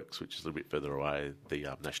Gasworks, which is a little bit further away, the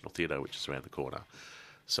National Theatre, which is around the corner.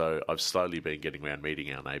 So I've slowly been getting around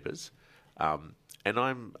meeting our neighbours, and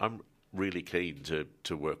I'm really keen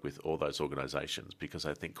to work with all those organisations, because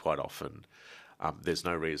I think quite often there's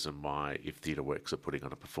no reason why, if TheatreWorks are putting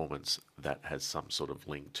on a performance that has some sort of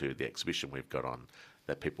link to the exhibition we've got on,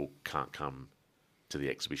 that people can't come to the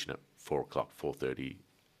exhibition at 4 o'clock, 4:30,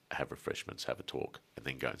 have refreshments, have a talk, and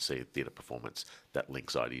then go and see a theatre performance that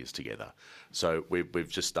links ideas together. So we've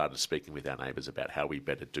just started speaking with our neighbours about how we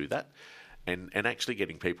better do that. And actually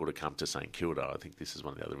getting people to come to St Kilda. I think this is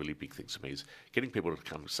one of the other really big things for me, is getting people to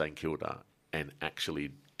come to St Kilda and actually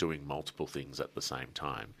doing multiple things at the same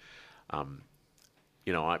time. I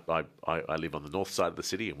live on the north side of the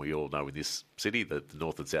city, and we all know in this city that the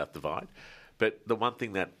north and south divide. But the one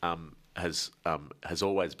thing that has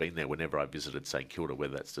always been there whenever I visited St Kilda,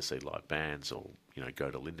 whether that's to see live bands or go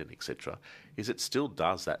to Lyndon, etc., is it still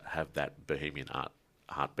does have that bohemian art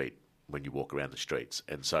heartbeat when you walk around the streets.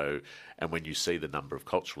 And when you see the number of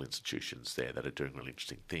cultural institutions there that are doing really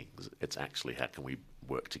interesting things, it's actually how can we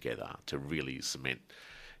work together to really cement,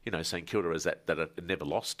 St Kilda as that it never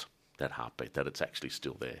lost that heartbeat, that it's actually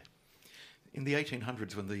still there. In the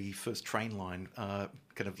 1800s, when the first train line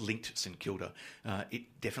kind of linked St Kilda, it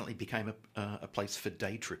definitely became a place for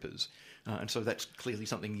day trippers. And so that's clearly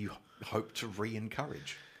something you hope to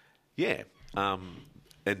re-encourage. Yeah.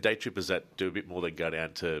 And day trippers that do a bit more than go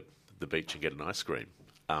down to the beach and get an ice cream.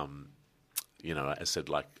 As I said,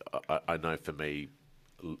 I know for me,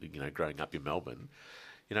 growing up in Melbourne,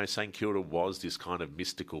 St Kilda was this kind of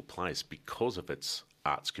mystical place because of its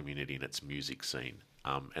arts community and its music scene.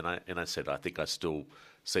 And I said, I think I still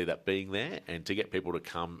see that being there, and to get people to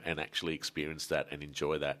come and actually experience that and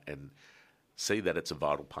enjoy that and see that it's a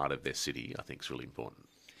vital part of their city, I think is really important.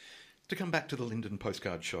 To come back to the Lyndon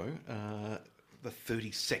Postcard Show, the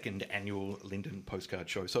 32nd annual Lyndon Postcard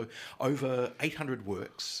Show. So over 800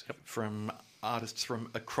 works from artists from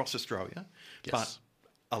across Australia, yes, but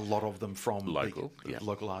a lot of them from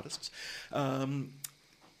local artists.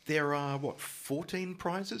 There are, 14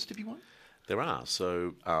 prizes to be won? There are.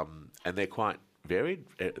 So, and they're quite varied.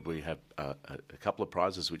 We have a couple of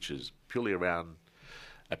prizes which is purely around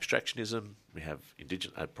abstractionism. We have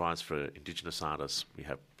a prize for Indigenous artists. We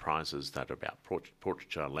have prizes that are about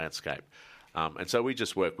portraiture, landscape. And so we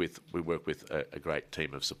work with a great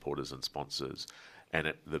team of supporters and sponsors.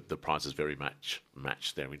 and the prizes very much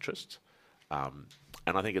match their interests. And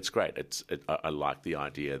I think it's great. I like the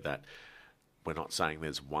idea that we're not saying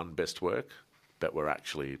there's one best work, but we're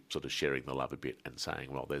actually sort of sharing the love a bit and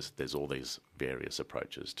saying, well, there's all these various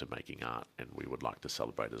approaches to making art, and we would like to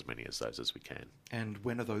celebrate as many of those as we can. And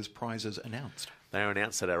when are those prizes announced? They are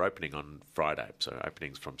announced at our opening on Friday, so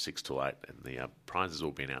opening's from 6 till 8, and the prizes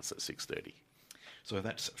will be announced at 6:30. So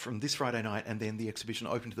that's from this Friday night, and then the exhibition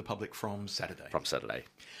open to the public from Saturday. From Saturday.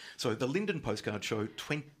 So the Lyndon Postcard Show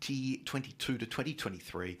 2022 to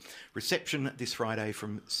 2023. Reception this Friday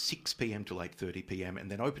from 6 p.m. till 8:30 p.m.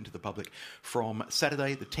 and then open to the public from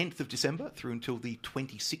Saturday the 10th of December through until the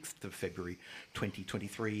 26th of February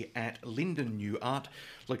 2023 at Lyndon New Art,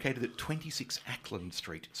 located at 26 Ackland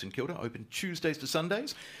Street, St Kilda. Open Tuesdays to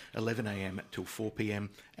Sundays, 11 a.m. till 4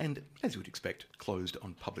 p.m. and, as you would expect, closed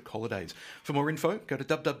on public holidays. For more info, go to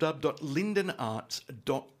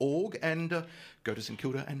www.lyndonarts.org and go to St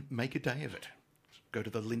Kilda and make a day of it. Go to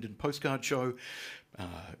the Lyndon Postcard Show,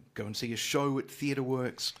 go and see a show at Theatre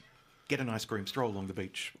Works, get an ice cream, stroll along the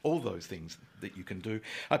beach, all those things that you can do.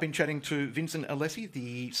 I've been chatting to Vincent Alessi,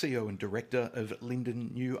 the CEO and Director of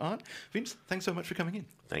Lyndon New Art. Vince, thanks so much for coming in.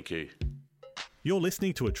 Thank you. You're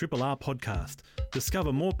listening to a Triple R podcast.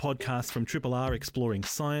 Discover more podcasts from Triple R exploring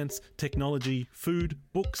science, technology, food,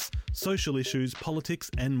 books, social issues, politics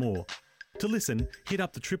and more. To listen, hit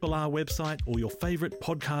up the Triple R website or your favourite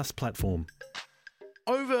podcast platform.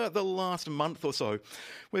 Over the last month or so,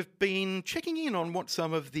 we've been checking in on what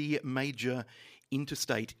some of the major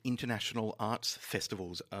interstate international arts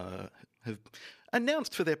festivals have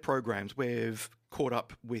announced for their programs. We've caught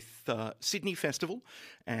up with Sydney Festival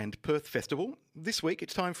and Perth Festival. This week,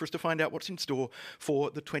 it's time for us to find out what's in store for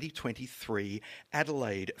the 2023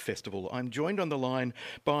 Adelaide Festival. I'm joined on the line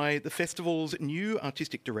by the festival's new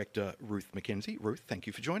artistic director, Ruth McKenzie. Ruth, thank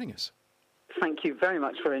you for joining us. Thank you very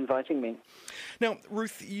much for inviting me. Now,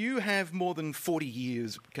 Ruth, you have more than 40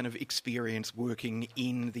 years kind of experience working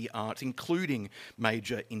in the arts, including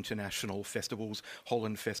major international festivals,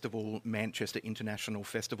 Holland Festival, Manchester International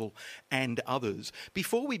Festival, and others.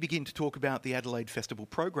 Before we begin to talk about the Adelaide Festival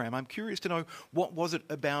program, I'm curious to know, what was it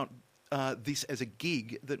about this as a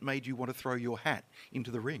gig that made you want to throw your hat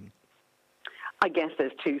into the ring? I guess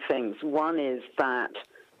there's two things. One is that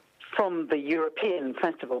from the European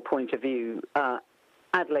festival point of view,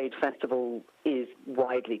 Adelaide Festival is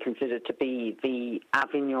widely considered to be the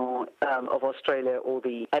Avignon of Australia, or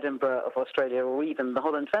the Edinburgh of Australia, or even the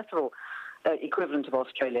Holland Festival equivalent of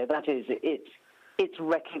Australia. That is,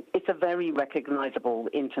 it's a very recognisable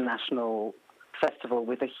international festival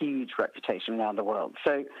with a huge reputation around the world.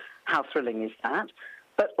 So how thrilling is that?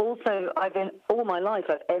 But also, all my life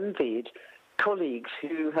I've envied colleagues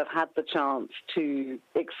who have had the chance to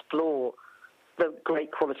explore the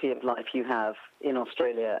great quality of life you have in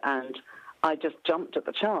Australia, and I just jumped at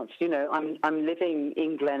the chance. You know, I'm living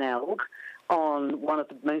in Glenelg on one of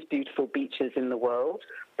the most beautiful beaches in the world.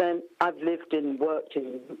 Then I've lived and worked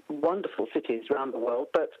in wonderful cities around the world,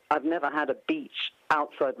 but I've never had a beach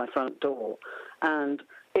outside my front door, and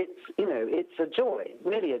it's a joy,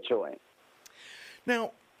 really a joy.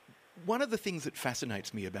 Now, one of the things that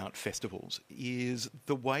fascinates me about festivals is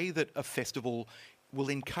the way that a festival will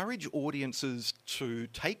encourage audiences to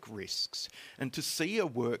take risks and to see a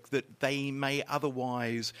work that they may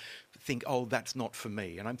otherwise think, oh, that's not for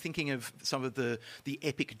me. And I'm thinking of some of the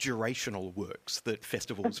epic durational works that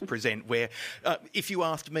festivals present, where if you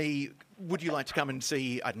asked me, would you like to come and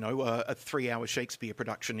see, I don't know, a 3-hour Shakespeare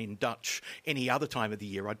production in Dutch any other time of the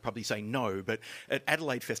year, I'd probably say no. But at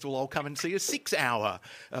Adelaide Festival, I'll come and see a 6-hour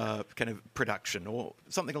kind of production or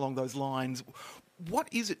something along those lines. What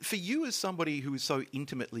is it for you, as somebody who is so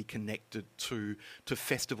intimately connected to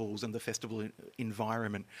festivals and the festival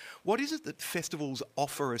environment? What is it that festivals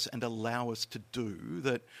offer us and allow us to do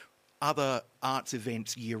that other arts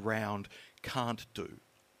events year-round can't do?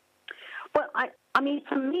 Well, I mean,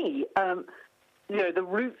 for me, the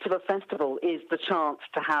root of a festival is the chance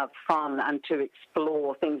to have fun and to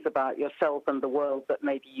explore things about yourself and the world that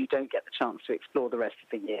maybe you don't get the chance to explore the rest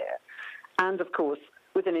of the year. And, of course,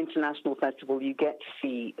 with an international festival, you get to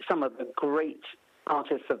see some of the great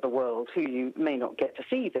artists of the world who you may not get to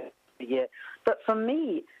see this year. But for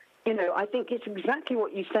me, I think it's exactly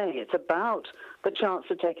what you say. It's about the chance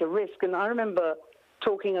to take a risk. And I remember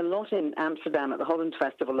talking a lot in Amsterdam at the Holland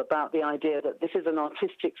Festival about the idea that this is an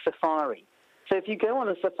artistic safari. So if you go on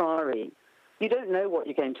a safari, you don't know what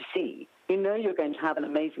you're going to see. You know you're going to have an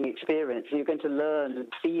amazing experience, and you're going to learn and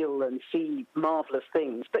feel and see marvellous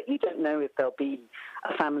things, but you don't know if there'll be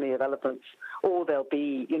a family of elephants, or there'll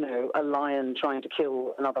be, a lion trying to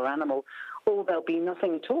kill another animal, or there'll be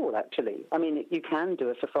nothing at all, actually. I mean, you can do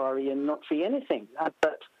a safari and not see anything,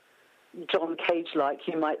 but John Cage-like,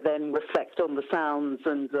 you might then reflect on the sounds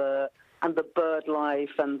and the bird life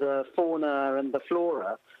and the fauna and the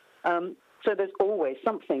flora. So there's always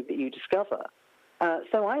something that you discover.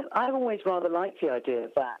 So I've always rather liked the idea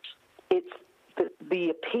that it's the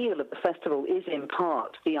appeal of the festival is in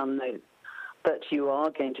part the unknown, that you are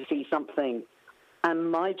going to see something,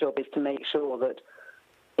 and my job is to make sure that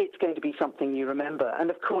it's going to be something you remember. And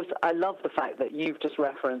of course, I love the fact that you've just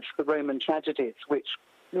referenced the Roman Tragedies, which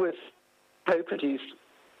was co-produced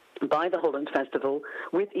by the Holland Festival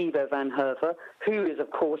with Ivo van Herve, who is, of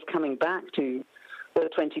course, coming back to the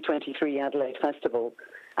 2023 Adelaide Festival.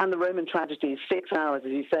 And the Roman Tragedy is 6 hours,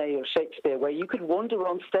 as you say, of Shakespeare, where you could wander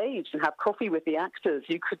on stage and have coffee with the actors.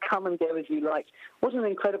 You could come and go as you liked. What an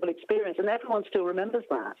incredible experience, and everyone still remembers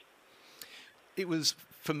that. It was,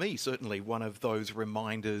 for me, certainly one of those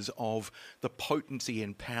reminders of the potency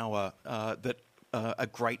and power that a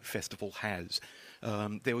great festival has.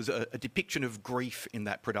 There was a depiction of grief in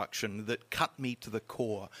that production that cut me to the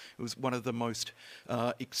core. It was one of the most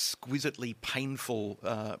exquisitely painful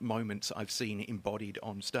moments I've seen embodied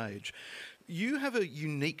on stage. You have a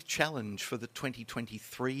unique challenge for the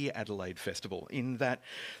 2023 Adelaide Festival in that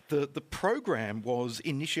the program was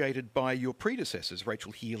initiated by your predecessors,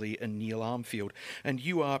 Rachel Healy and Neil Armfield, and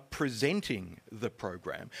you are presenting the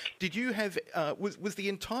program. Did you have was the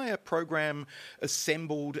entire program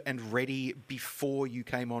assembled and ready before you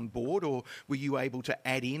came on board, or were you able to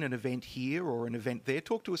add in an event here or an event there?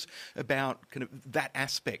 Talk to us about kind of that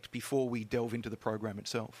aspect before we delve into the program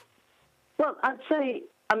itself. Well, I'd say,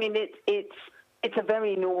 I mean, it's a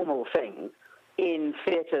very normal thing in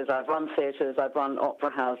theatres. I've run theatres, I've run opera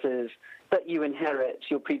houses, that you inherit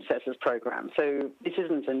your predecessor's program. So this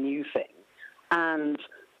isn't a new thing. And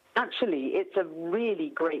actually, it's a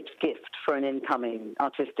really great gift for an incoming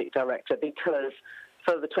artistic director, because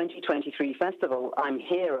for the 2023 festival, I'm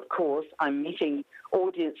here, of course, I'm meeting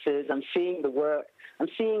audiences, I'm seeing the work, I'm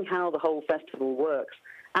seeing how the whole festival works.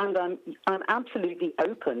 And I'm absolutely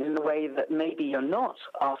open in the way that maybe you're not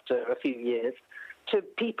after a few years to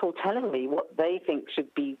people telling me what they think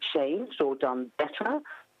should be changed or done better,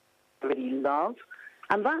 really love.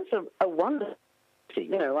 And that's a wonder.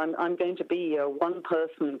 You know, I'm going to be a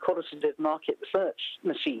one-person qualitative market research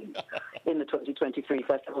machine in the 2023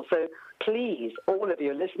 festival. So please, all of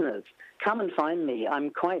your listeners, come and find me.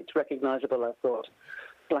 I'm quite recognisable. I've got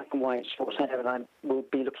black and white short hair, and I will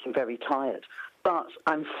be looking very tired. But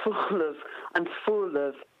I'm full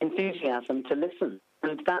of enthusiasm to listen,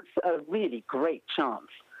 and that's a really great chance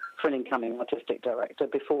for an incoming artistic director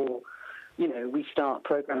before, you know, we start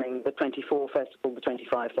programming the 24 festival, the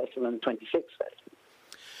 25 festival, and the 26 festival.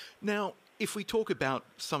 Now, if we talk about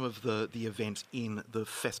some of the events in the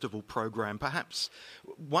festival program, perhaps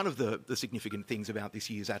one of the significant things about this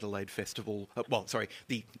year's Adelaide Festival,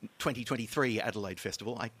 the 2023 Adelaide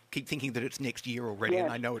Festival, I keep thinking that it's next year already,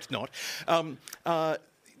 and I know it's not.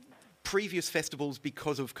 Previous festivals,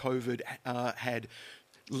 because of COVID, had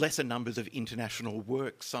lesser numbers of international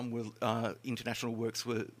works. Some international works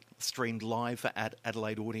were streamed live for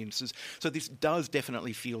Adelaide audiences. So this does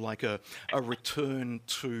definitely feel like a return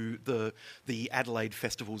to the Adelaide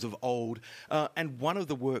festivals of old. And one of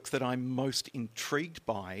the works that I'm most intrigued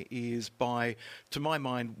by is by, to my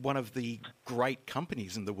mind, one of the great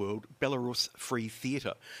companies in the world, Belarus Free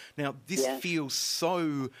Theatre. Now, this feels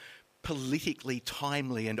so politically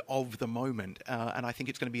timely and of the moment, and I think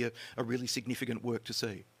it's going to be a really significant work to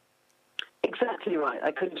see. Exactly right.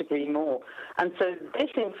 I couldn't agree more. And so this,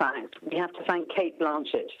 in fact, we have to thank Kate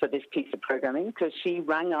Blanchett for this piece of programming, because she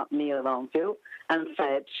rang up Neil Armfield and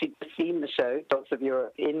said she'd seen the show, Dogs of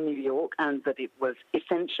Europe, in New York, and that it was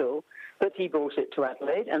essential that he brought it to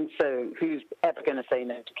Adelaide. And so who's ever going to say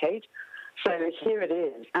no to Kate? So here it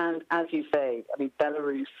is. And as you say, I mean,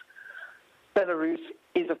 Belarus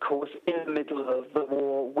is, of course, in the middle of the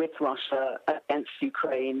war with Russia against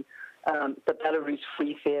Ukraine. The Belarus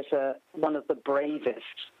Free Theatre, one of the bravest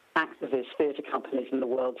activist theatre companies in the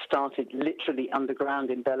world, started literally underground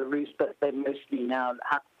in Belarus, but they mostly now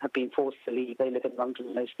have been forced to leave. They live in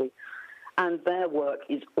London mostly. And their work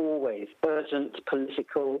is always urgent,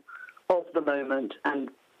 political, of the moment, and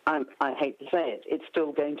I hate to say it, it's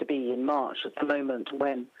still going to be in March at the moment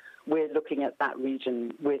when we're looking at that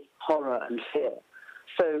region with horror and fear.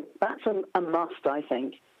 So that's a must, I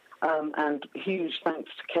think. And huge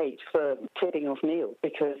thanks to Kate for tipping off Neil,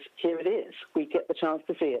 because here it is. We get the chance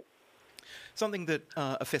to see it. Something that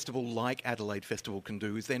a festival like Adelaide Festival can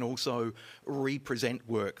do is then also represent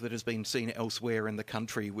work that has been seen elsewhere in the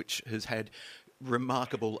country, which has had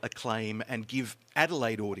remarkable acclaim and give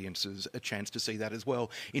Adelaide audiences a chance to see that as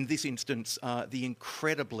well. In this instance, the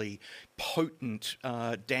incredibly potent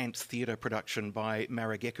dance theatre production by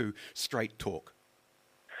Marageku, Straight Talk.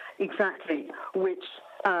 Exactly, which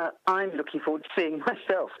I'm looking forward to seeing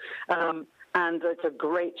myself. And it's a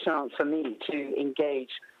great chance for me to engage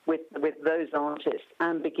with those artists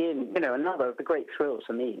and begin, another of the great thrills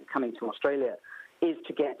for me coming to Australia is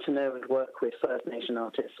to get to know and work with First Nation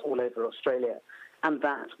artists all over Australia. And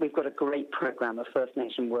that we've got a great program of First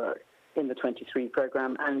Nation work in the 23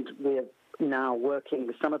 program, and we're now working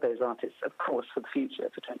with some of those artists, of course, for the future,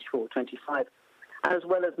 for 24, 25, as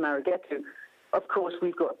well as Marageku. Of course,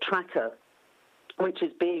 we've got Tracker, which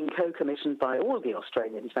is being co-commissioned by all the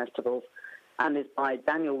Australian festivals and is by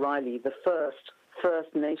Daniel Riley, the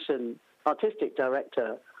First Nation artistic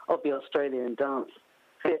director of the Australian Dance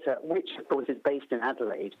Theatre, which, of course, is based in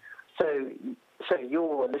Adelaide. So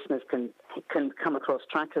your listeners can come across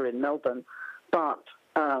Tracker in Melbourne. But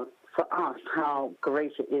for us, how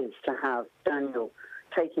great it is to have Daniel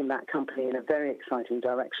taking that company in a very exciting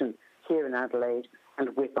direction here in Adelaide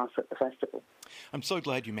and with us at the festival. I'm so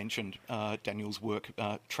glad you mentioned Daniel's work,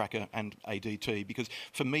 Tracker and ADT, because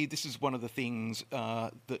for me this is one of the things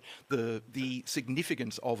that the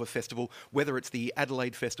significance of a festival, whether it's the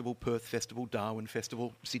Adelaide Festival, Perth Festival, Darwin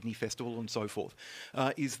Festival, Sydney Festival and so forth,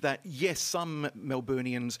 is that yes, some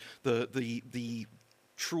Melburnians, the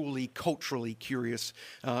truly culturally curious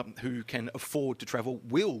who can afford to travel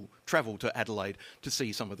will travel to Adelaide to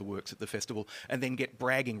see some of the works at the festival and then get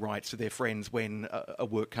bragging rights to their friends when a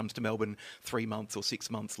work comes to Melbourne 3 months or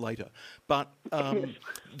 6 months later. But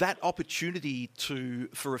that opportunity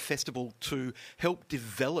for a festival to help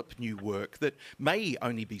develop new work that may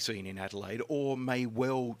only be seen in Adelaide or may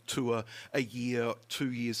well tour a year,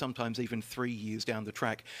 2 years, sometimes even 3 years down the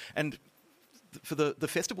track, and for the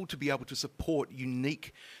festival to be able to support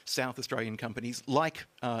unique South Australian companies like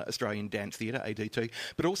Australian Dance Theatre, ADT,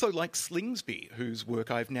 but also like Slingsby, whose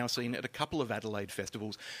work I've now seen at a couple of Adelaide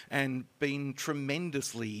festivals and been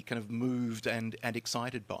tremendously kind of moved and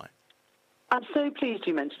excited by. I'm so pleased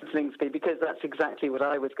you mentioned Slingsby because that's exactly what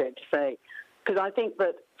I was going to say. Because I think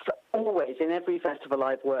that always in every festival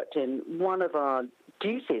I've worked in, one of our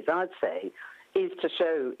duties, I'd say, is to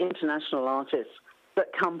show international artists that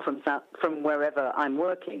come from wherever I'm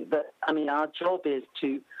working. Our job is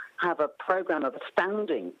to have a program of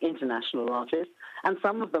astounding international artists, and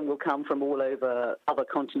some of them will come from all over other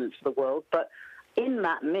continents of the world. But in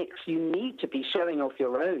that mix, you need to be showing off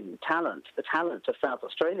your own talent, the talent of South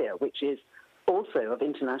Australia, which is also of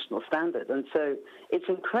international standard. And so it's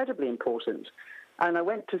incredibly important. And I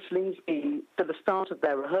went to Slingsby for the start of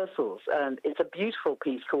their rehearsals, and it's a beautiful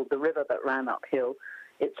piece called The River That Ran Uphill.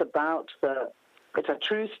 It's a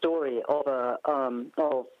true story of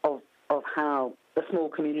how the small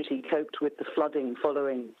community coped with the flooding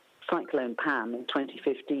following Cyclone Pam in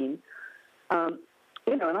 2015. And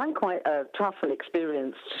I'm quite a tough and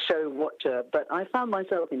experienced show watcher, but I found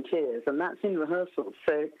myself in tears, and that's in rehearsals.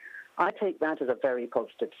 So I take that as a very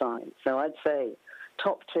positive sign. So I'd say,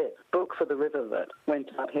 top tip, book for The River That Ran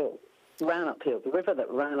Uphill. The River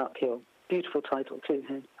That Ran Uphill. Beautiful title too,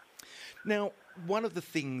 hey? Now, one of the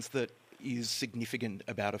things that is significant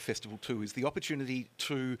about a festival too is the opportunity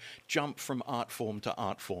to jump from art form to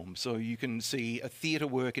art form. So you can see a theatre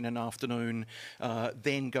work in an afternoon,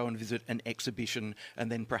 then go and visit an exhibition,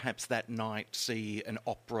 and then perhaps that night see an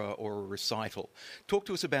opera or a recital. Talk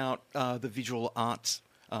to us about the visual arts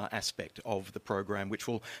aspect of the program, which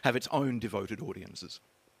will have its own devoted audiences.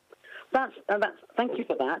 Thank you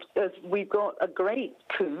for that. We've got a great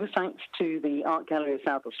coup, thanks to the Art Gallery of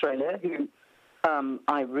South Australia, who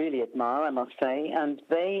I really admire, I must say, and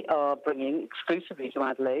they are bringing exclusively to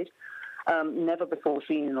Adelaide, never before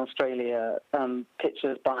seen in Australia,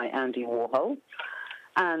 pictures by Andy Warhol.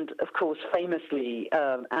 And, of course, famously,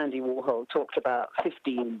 Andy Warhol talked about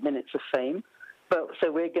 15 minutes of fame.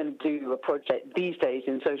 So we're going to do a project these days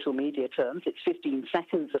in social media terms. It's 15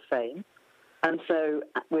 seconds of fame. And so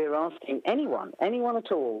we're asking anyone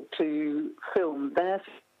at all, to film their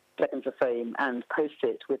seconds of fame and post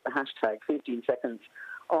it with the hashtag 15 seconds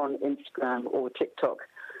on Instagram or TikTok,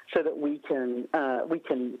 so that we can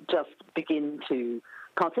just begin to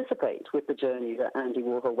participate with the journey that Andy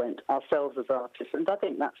Warhol went ourselves as artists. And I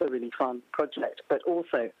think that's a really fun project. But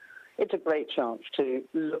also, it's a great chance to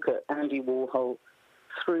look at Andy Warhol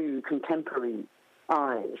through contemporary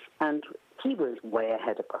eyes. And he was way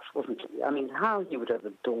ahead of us, wasn't he? I mean, how he would have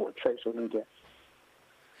adored social media.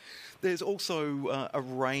 There's also a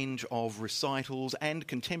range of recitals and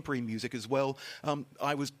contemporary music as well.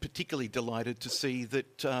 I was particularly delighted to see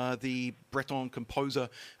that the Breton composer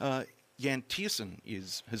Jan Tiersen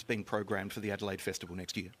has been programmed for the Adelaide Festival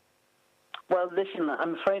next year. Well, listen,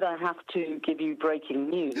 I'm afraid I have to give you breaking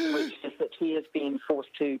news, which is that he has been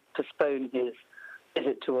forced to postpone his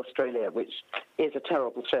visit to Australia, which is a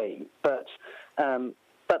terrible shame. But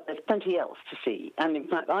there's plenty else to see. And in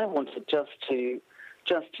fact, I wanted just to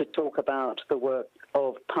talk about the work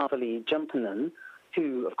of Pavali Jumpanan,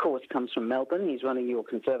 who, of course, comes from Melbourne. He's running your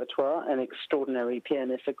conservatoire, an extraordinary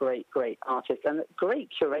pianist, a great, great artist, and a great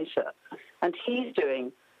curator. And he's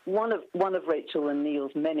doing one of Rachel and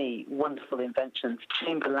Neil's many wonderful inventions,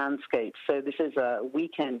 chamber landscapes. So this is a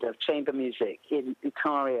weekend of chamber music in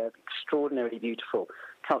Ukaria, extraordinarily beautiful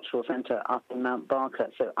cultural centre up in Mount Barker,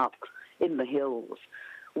 so up in the hills,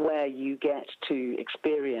 where you get to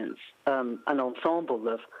experience an ensemble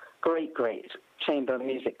of great, great chamber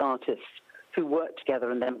music artists who work together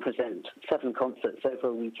and then present 7 concerts over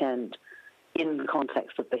a weekend in the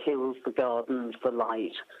context of the hills, the gardens, the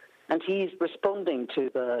light. And he's responding to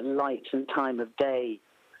the light and time of day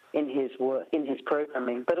in his work, in his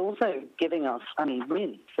programming, but also giving us,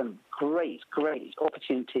 really some great, great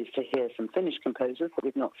opportunities to hear some Finnish composers that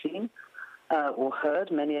we've not seen or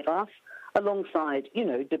heard, many of us, alongside,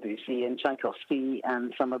 Debussy and Tchaikovsky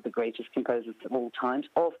and some of the greatest composers of all times,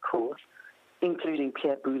 of course, including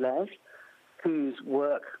Pierre Boulez, whose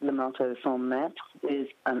work, Le Marteau sans Maître, is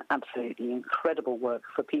an absolutely incredible work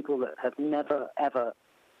for people that have never, ever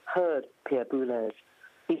heard Pierre Boulez.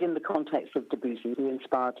 He's in the context of Debussy, who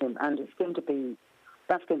inspired him, and that's going to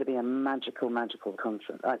be a magical, magical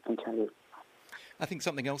concert, I can tell you. I think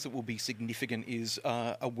something else that will be significant is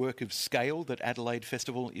a work of scale that Adelaide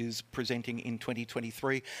Festival is presenting in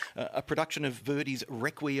 2023, a production of Verdi's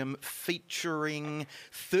Requiem featuring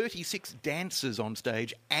 36 dancers on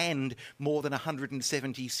stage and more than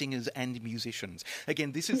 170 singers and musicians.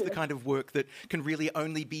 Again, this is the kind of work that can really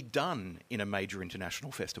only be done in a major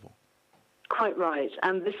international festival. Quite right,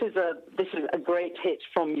 and this is a great hit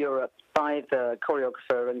from Europe by the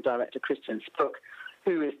choreographer and director Christian Spook,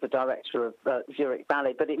 who is the director of Zurich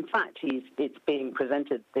Ballet. But in fact, it's being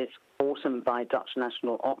presented this autumn by Dutch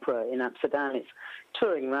National Opera in Amsterdam. It's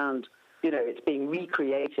touring around, it's being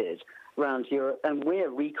recreated around Europe, and we're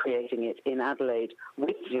recreating it in Adelaide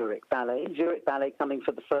with Zurich Ballet. Zurich Ballet coming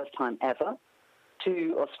for the first time ever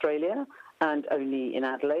to Australia, and only in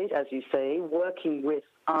Adelaide, as you say, working with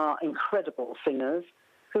our incredible singers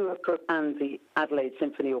and the Adelaide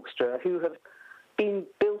Symphony Orchestra, who have been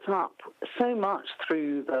built up so much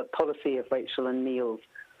through the policy of Rachel and Neil's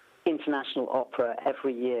international opera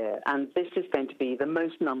every year. And this is going to be the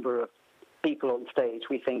most number of people on stage,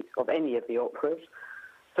 we think, of any of the operas.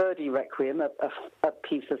 Verdi Requiem, a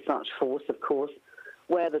piece of such force, of course,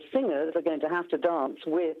 where the singers are going to have to dance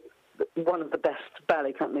with one of the best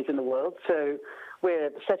ballet companies in the world. So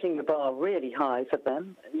we're setting the bar really high for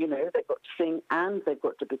them. They've got to sing and they've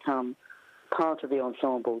got to become part of the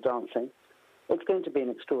ensemble dancing. It's going to be an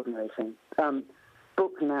extraordinary thing.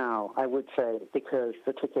 Book now, I would say, because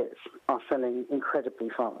the tickets are selling incredibly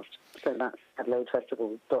fast. So that's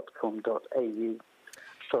adelaidefestival.com.au.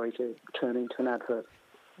 Sorry to turn into an advert.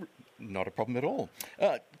 Not a problem at all.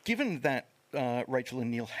 Given that Rachel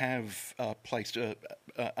and Neil have placed a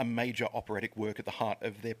major operatic work at the heart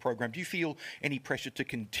of their program, do you feel any pressure to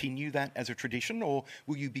continue that as a tradition, or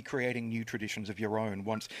will you be creating new traditions of your own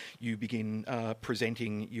once you begin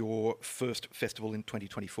presenting your first festival in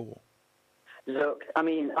 2024? Look,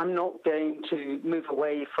 I'm not going to move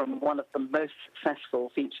away from one of the most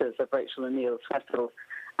successful features of Rachel and Neil's festival.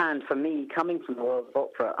 And for me, coming from the world of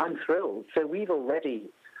opera, I'm thrilled. So we've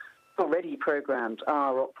already programmed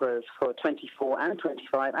our operas for 24 and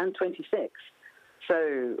 25 and 26.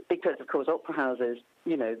 So, because, of course, opera houses,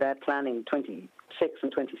 they're planning 26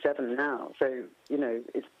 and 27 now. So,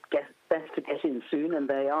 it's best to get in soon, and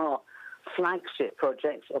they are flagship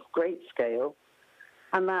projects of great scale.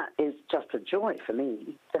 And that is just a joy for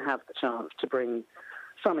me to have the chance to bring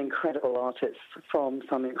some incredible artists from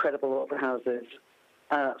some incredible opera houses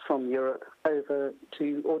from Europe over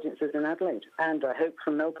to audiences in Adelaide, and I hope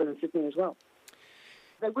from Melbourne and Sydney as well.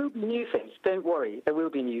 There will be new things, don't worry, there will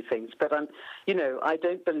be new things, but I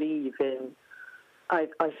don't believe in, I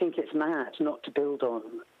think it's mad not to build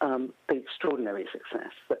on the extraordinary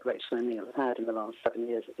success that Rachel and Neil have had in the last 7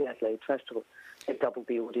 years at the Adelaide Festival. They've doubled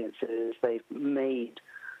the audiences, they've made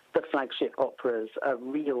the flagship operas a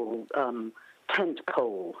real tent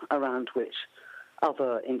pole around which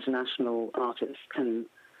other international artists can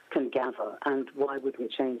gather, and why would we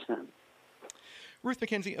change that? Ruth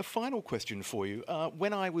Mackenzie, a final question for you.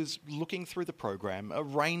 When I was looking through the program, a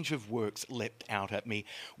range of works leapt out at me.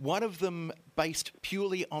 One of them, based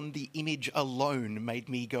purely on the image alone, made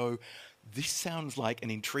me go, This sounds like an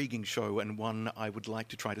intriguing show and one I would like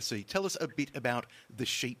to try to see. Tell us a bit about The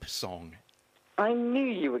Sheep Song. I knew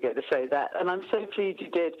you were going to say that, and I'm so pleased you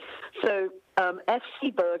did. So,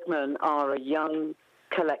 FC Bergman are a young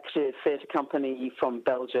collective theatre company from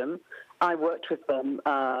Belgium. I worked with them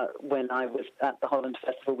when I was at the Holland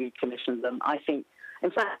Festival. We commissioned them. I think,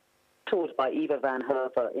 in fact, taught by Eva van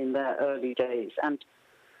Herve in their early days. And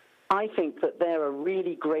I think that they're a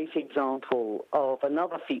really great example of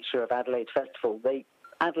another feature of Adelaide Festival.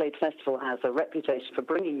 Adelaide Festival has a reputation for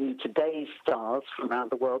bringing you today's stars from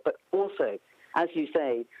around the world, but also, as you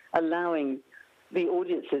say, allowing the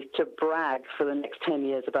audiences to brag for the next 10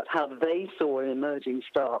 years about how they saw an emerging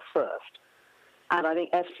star first. And I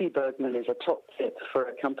think FC Bergman is a top tip for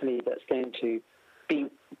a company that's going to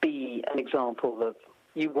be an example of,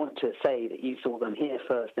 you want to say that you saw them here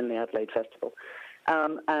first in the Adelaide Festival.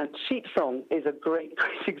 And Sheep Song is a great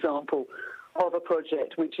example of a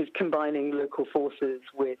project which is combining local forces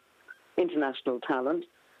with international talent.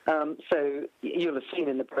 So you'll have seen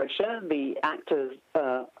in the brochure, the actors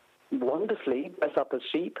wonderfully dress up as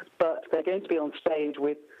sheep, but they're going to be on stage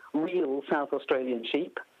with real South Australian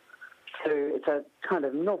sheep. So it's a kind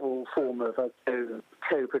of novel form of a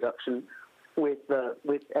co-production with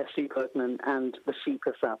FC Bergman and the sheep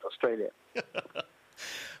of South Australia.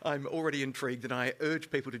 I'm already intrigued, and I urge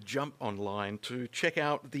people to jump online to check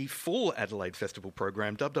out the full Adelaide Festival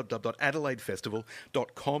program,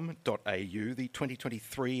 www.adelaidefestival.com.au, the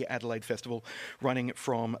 2023 Adelaide Festival, running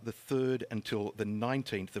from the 3rd until the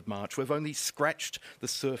 19th of March. We've only scratched the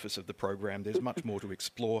surface of the program. There's much more to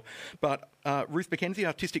explore. But Ruth McKenzie,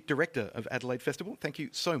 Artistic Director of Adelaide Festival, thank you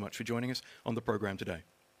so much for joining us on the program today.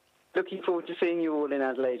 Looking forward to seeing you all in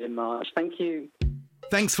Adelaide in March. Thank you.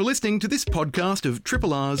 Thanks for listening to this podcast of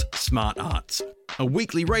Triple R's Smart Arts, a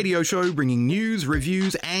weekly radio show bringing news,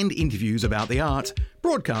 reviews and interviews about the arts,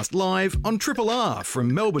 broadcast live on Triple R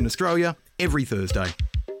from Melbourne, Australia, every Thursday.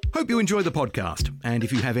 Hope you enjoy the podcast, and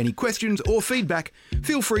if you have any questions or feedback,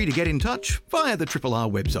 feel free to get in touch via the Triple R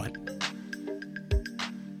website.